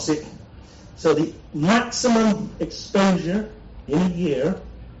is toxic. So the maximum exposure in a year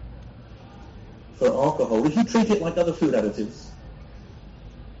for alcohol, if you treat it like other food additives,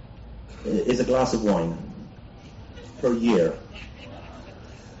 is a glass of wine per year.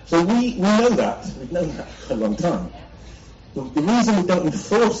 So we know that. We've known that for a long time. The reason we don't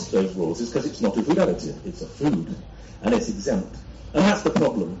enforce those rules is because it's not a food additive. It's a food, and it's exempt. And that's the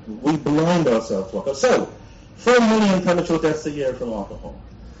problem. We blind ourselves to alcohol. So, 4 million premature deaths a year from alcohol.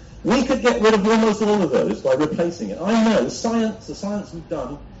 We could get rid of almost all of those by replacing it. I know the science we've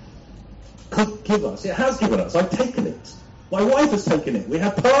done could give us. It has given us. I've taken it. My wife has taken it. We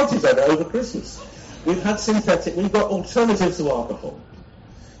had parties over Christmas. We've had synthetic. We've got alternatives to alcohol.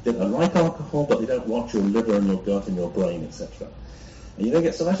 They don't like alcohol, but they don't rot your liver and your gut and your brain, etc. And you don't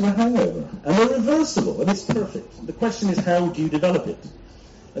get so much of a hangover. And they're reversible, and it's perfect. The question is, how do you develop it?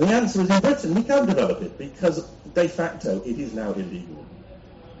 And the answer is, in Britain, we can't develop it, because de facto, it is now illegal.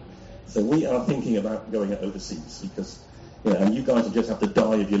 So we are thinking about going overseas, because, and you guys will just have to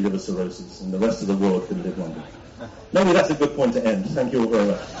die of your liver cirrhosis, and the rest of the world can live longer. Maybe that's a good point to end. Thank you all very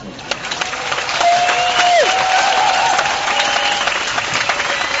much.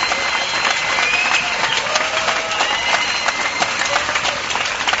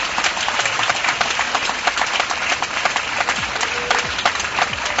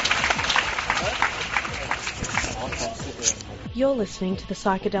 You're listening to the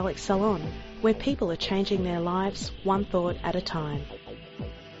Psychedelic Salon, where people are changing their lives one thought at a time.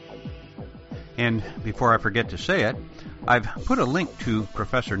 And before I forget to say it, I've put a link to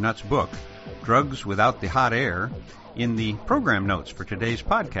Professor Nutt's book, Drugs Without the Hot Air, in the program notes for today's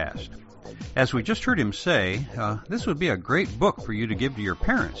podcast. As we just heard him say, this would be a great book for you to give to your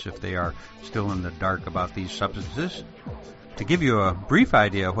parents if they are still in the dark about these substances. To give you a brief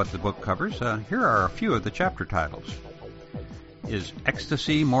idea of what the book covers, here are a few of the chapter titles. Is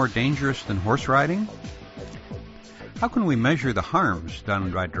ecstasy more dangerous than horse riding? How can we measure the harms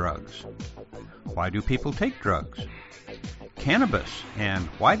done by drugs? Why do people take drugs? Cannabis, and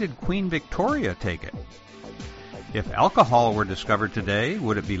why did Queen Victoria take it? If alcohol were discovered today,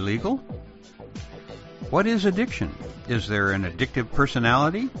 would it be legal? What is addiction? Is there an addictive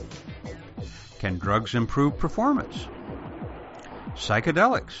personality? Can drugs improve performance?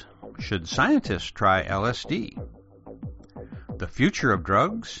 Psychedelics. Should scientists try LSD? The future of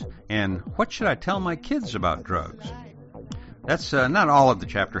drugs, and what should I tell my kids about drugs? That's not all of the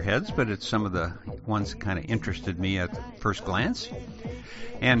chapter heads, but it's some of the ones that kind of interested me at first glance.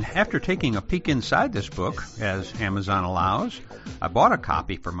 And after taking a peek inside this book, as Amazon allows, I bought a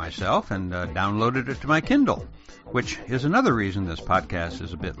copy for myself and downloaded it to my Kindle, which is another reason this podcast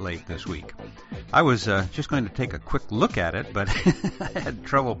is a bit late this week. I was just going to take a quick look at it, but I had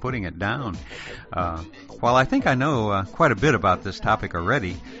trouble putting it down. While I think I know quite a bit about this topic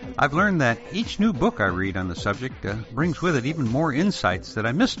already, I've learned that each new book I read on the subject brings with it even more insights that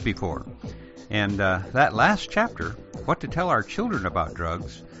I missed before. And that last chapter, What to Tell Our Children About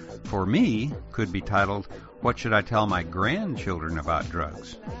Drugs, for me could be titled, What Should I Tell My Grandchildren About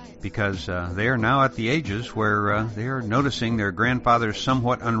Drugs? Because they are now at the ages where they are noticing their grandfather's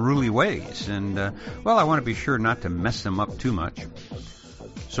somewhat unruly ways, and, well, I want to be sure not to mess them up too much.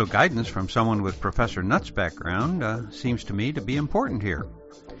 So guidance from someone with Professor Nutt's background seems to me to be important here.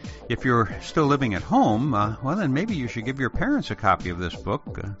 If you're still living at home, well, then maybe you should give your parents a copy of this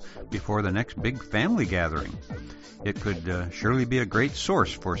book before the next big family gathering. It could surely be a great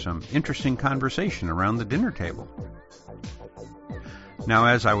source for some interesting conversation around the dinner table. Now,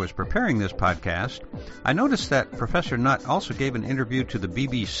 as I was preparing this podcast, I noticed that Professor Nutt also gave an interview to the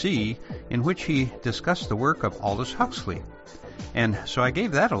BBC in which he discussed the work of Aldous Huxley. And so I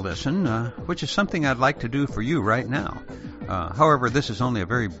gave that a listen, which is something I'd like to do for you right now. However, this is only a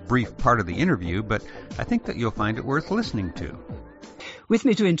very brief part of the interview, but I think that you'll find it worth listening to. With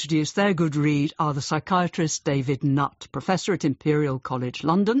me to introduce their good read are the psychiatrist David Nutt, Professor at Imperial College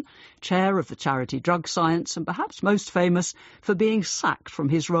London, Chair of the Charity Drug Science, and perhaps most famous for being sacked from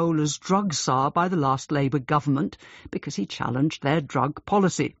his role as drug czar by the last Labour government because he challenged their drug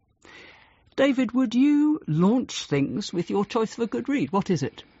policy. David, would you launch things with your choice of a good read? What is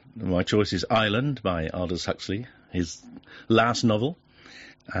it? My choice is Island by Aldous Huxley, his last novel,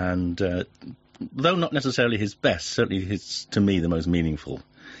 and though not necessarily his best, certainly his, to me, the most meaningful,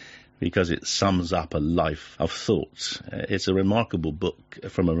 because it sums up a life of thought. It's a remarkable book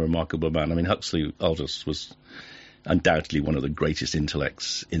from a remarkable man. I mean, Aldous was undoubtedly one of the greatest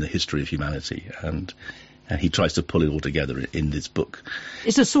intellects in the history of humanity, and he tries to pull it all together in this book.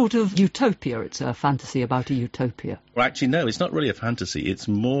 It's a sort of utopia. It's a fantasy about a utopia. Well, actually, no, it's not really a fantasy. It's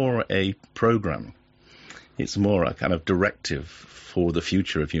more a program. It's more a kind of directive for the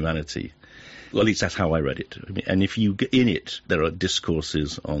future of humanity. Well, at least that's how I read it. I mean, and if you get in it, there are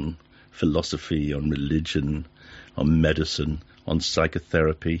discourses on philosophy, on religion, on medicine, on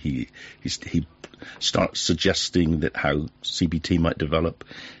psychotherapy. He starts suggesting that how CBT might develop.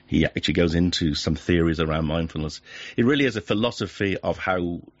 He actually goes into some theories around mindfulness. It really is a philosophy of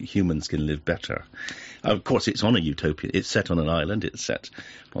how humans can live better. Of course, it's on a utopia. It's set on an island. It's set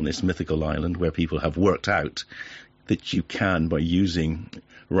on this mythical island where people have worked out that you can, by using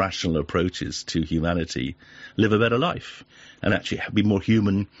rational approaches to humanity, live a better life and actually be more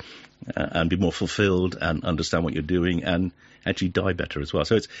human and be more fulfilled and understand what you're doing and actually die better as well.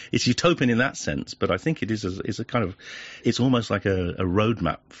 So it's utopian in that sense, but I think it is a kind of, it's almost like a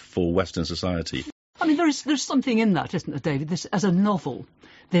roadmap for Western society. I mean, there's something in that, isn't there, David? This, as a novel,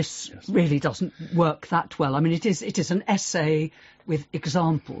 this really doesn't work that well. I mean, it is an essay with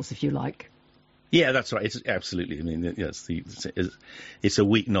examples, if you like. Yeah, that's right. It's absolutely. I mean, yes, it's a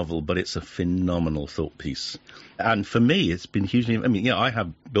weak novel, but it's a phenomenal thought piece. And for me, it's been hugely. I mean, I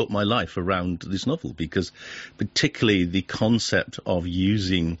have built my life around this novel because, particularly, the concept of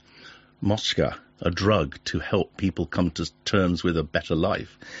using Moshka, a drug, to help people come to terms with a better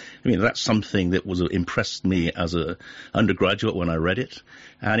life. I mean, that's something that impressed me as an undergraduate when I read it,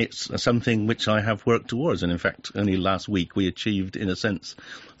 and it's something which I have worked towards. And in fact, only last week we achieved, in a sense,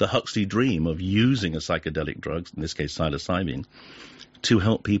 the Huxley dream of using a psychedelic drug, in this case psilocybin, to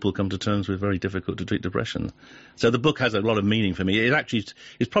help people come to terms with very difficult to treat depression. So the book has a lot of meaning for me. It actually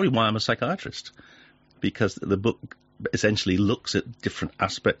is probably why I'm a psychiatrist, because the book essentially looks at different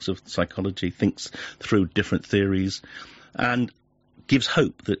aspects of psychology, thinks through different theories, and gives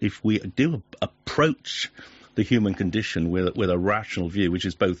hope that if we do approach the human condition with a rational view, which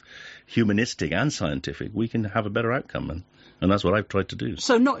is both humanistic and scientific, we can have a better outcome. And that's what I've tried to do.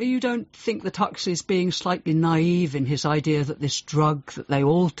 So you don't think that Huxley's being slightly naive in his idea that this drug that they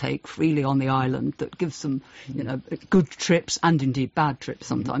all take freely on the island, that gives them, good trips and indeed bad trips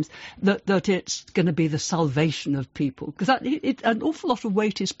sometimes, that it's going to be the salvation of people? Because an awful lot of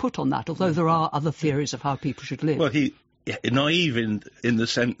weight is put on that, although there are other theories of how people should live. Well, naive in the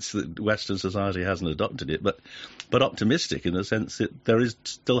sense that Western society hasn't adopted it, but optimistic in the sense that there is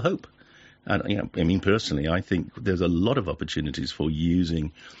still hope. And I mean, personally, I think there's a lot of opportunities for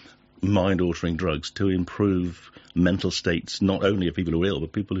using mind-altering drugs to improve mental states, not only of people who are ill,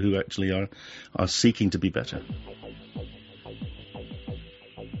 but people who actually are seeking to be better.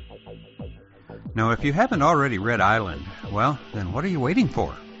 Now, if you haven't already read Island, well, then what are you waiting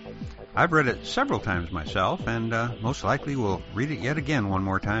for? I've read it several times myself, and most likely will read it yet again one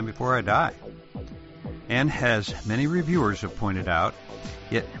more time before I die. And as many reviewers have pointed out,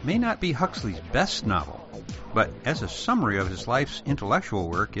 It may not be Huxley's best novel, but as a summary of his life's intellectual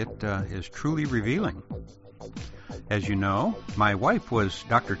work, it is truly revealing. As you know, my wife was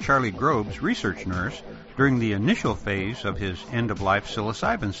Dr. Charlie Grobe's research nurse during the initial phase of his end-of-life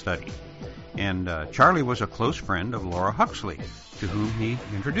psilocybin study, and Charlie was a close friend of Laura Huxley, to whom he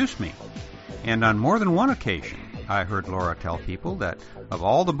introduced me. And on more than one occasion, I heard Laura tell people that of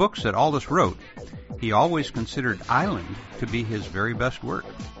all the books that Aldous wrote, he always considered Island to be his very best work.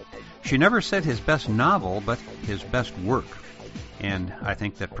 She never said his best novel, but his best work. And I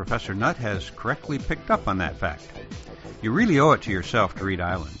think that Professor Nutt has correctly picked up on that fact. You really owe it to yourself to read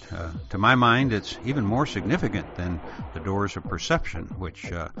Island. To my mind, it's even more significant than The Doors of Perception,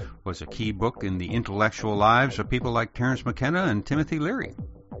 which was a key book in the intellectual lives of people like Terence McKenna and Timothy Leary.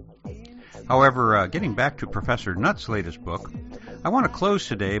 However, getting back to Professor Nutt's latest book, I want to close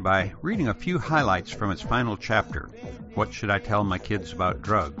today by reading a few highlights from its final chapter, What Should I Tell My Kids About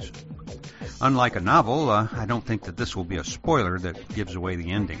Drugs? Unlike a novel, I don't think that this will be a spoiler that gives away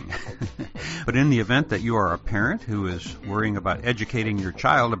the ending. But in the event that you are a parent who is worrying about educating your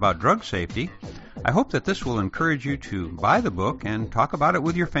child about drug safety, I hope that this will encourage you to buy the book and talk about it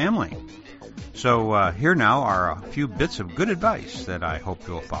with your family. So here now are a few bits of good advice that I hope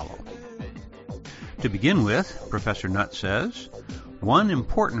you'll follow. To begin with, Professor Nutt says, one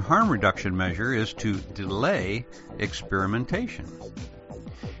important harm reduction measure is to delay experimentation.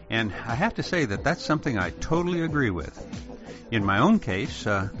 And I have to say that that's something I totally agree with. In my own case,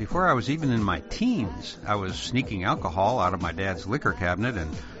 before I was even in my teens, I was sneaking alcohol out of my dad's liquor cabinet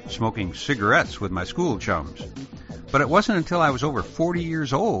and smoking cigarettes with my school chums. But it wasn't until I was over 40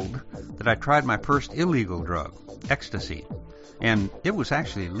 years old that I tried my first illegal drug, ecstasy. And it was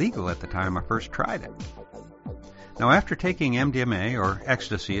actually legal at the time I first tried it. Now, after taking MDMA, or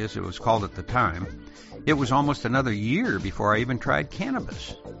ecstasy as it was called at the time, it was almost another year before I even tried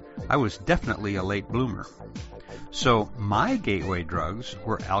cannabis. I was definitely a late bloomer. So my gateway drugs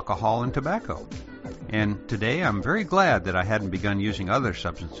were alcohol and tobacco. And today I'm very glad that I hadn't begun using other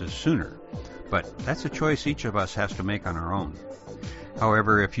substances sooner. But that's a choice each of us has to make on our own.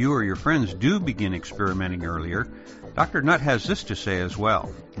 However, if you or your friends do begin experimenting earlier, Dr. Nutt has this to say as well,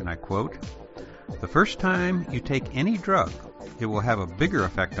 and I quote, "The first time you take any drug, it will have a bigger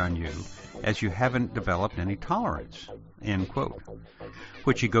effect on you as you haven't developed any tolerance," end quote,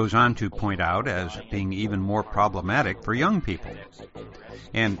 which he goes on to point out as being even more problematic for young people.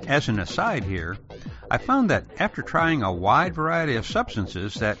 And as an aside here, I found that after trying a wide variety of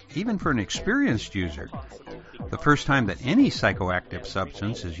substances, that even for an experienced user, the first time that any psychoactive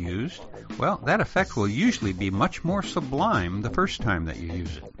substance is used, well, that effect will usually be much more sublime the first time that you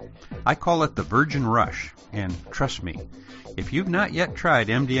use it. I call it the virgin rush, and trust me, if you've not yet tried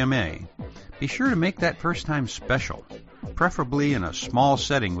MDMA, be sure to make that first time special, preferably in a small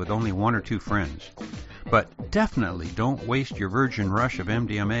setting with only one or two friends. But definitely don't waste your virgin rush of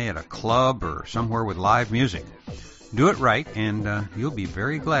MDMA at a club or somewhere with live music. Do it right, and you'll be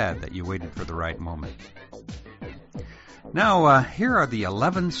very glad that you waited for the right moment. Now, here are the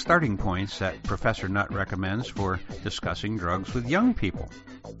 11 starting points that Professor Nutt recommends for discussing drugs with young people.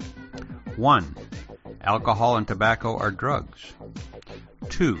 1. Alcohol and tobacco are drugs.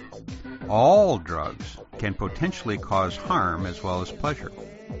 2. All drugs can potentially cause harm as well as pleasure.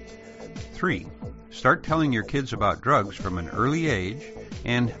 3. Start telling your kids about drugs from an early age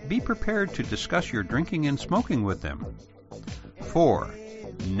and be prepared to discuss your drinking and smoking with them. 4.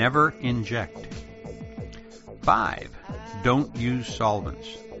 Never inject. 5. Don't use solvents.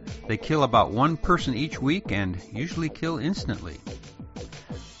 They kill about one person each week and usually kill instantly.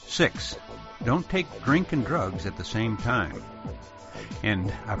 6. Don't take drink and drugs at the same time.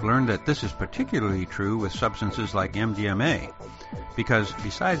 And I've learned that this is particularly true with substances like MDMA, because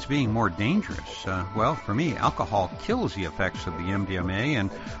besides being more dangerous, well, for me, alcohol kills the effects of the MDMA and,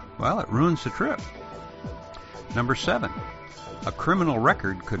 well, it ruins the trip. Number 7, a criminal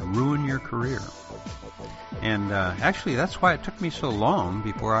record could ruin your career. And actually, that's why it took me so long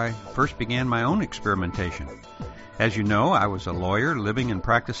before I first began my own experimentation. As you know, I was a lawyer living and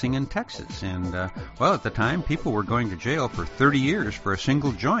practicing in Texas, and, well, at the time, people were going to jail for 30 years for a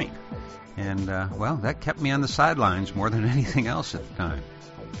single joint. And, well, that kept me on the sidelines more than anything else at the time.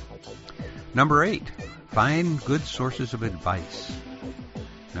 Number 8, find good sources of advice.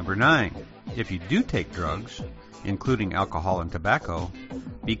 Number 9, if you do take drugs, including alcohol and tobacco,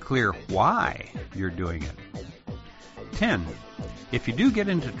 be clear why you're doing it. 10, if you do get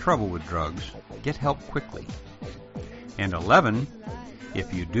into trouble with drugs, get help quickly. And 11,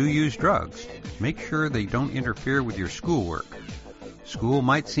 if you do use drugs, make sure they don't interfere with your schoolwork. School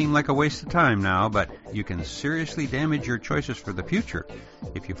might seem like a waste of time now, but you can seriously damage your choices for the future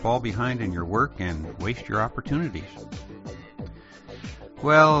if you fall behind in your work and waste your opportunities.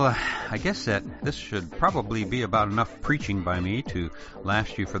 Well, I guess that this should probably be about enough preaching by me to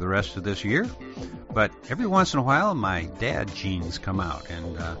last you for the rest of this year. But every once in a while, my dad genes come out.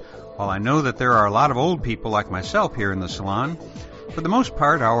 And while I know that there are a lot of old people like myself here in the salon, for the most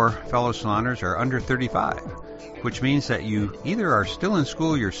part, our fellow saloners are under 35, which means that you either are still in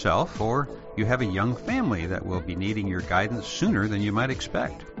school yourself or you have a young family that will be needing your guidance sooner than you might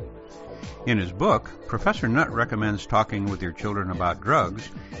expect. In his book, Professor Nutt recommends talking with your children about drugs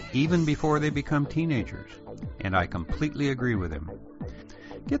even before they become teenagers, and I completely agree with him.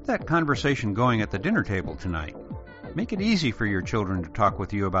 Get that conversation going at the dinner table tonight. Make it easy for your children to talk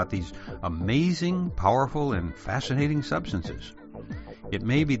with you about these amazing, powerful, and fascinating substances. It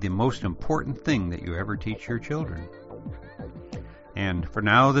may be the most important thing that you ever teach your children. And for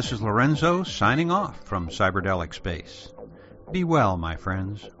now, this is Lorenzo signing off from Cyberdelic Space. Be well, my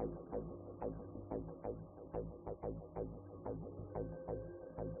friends.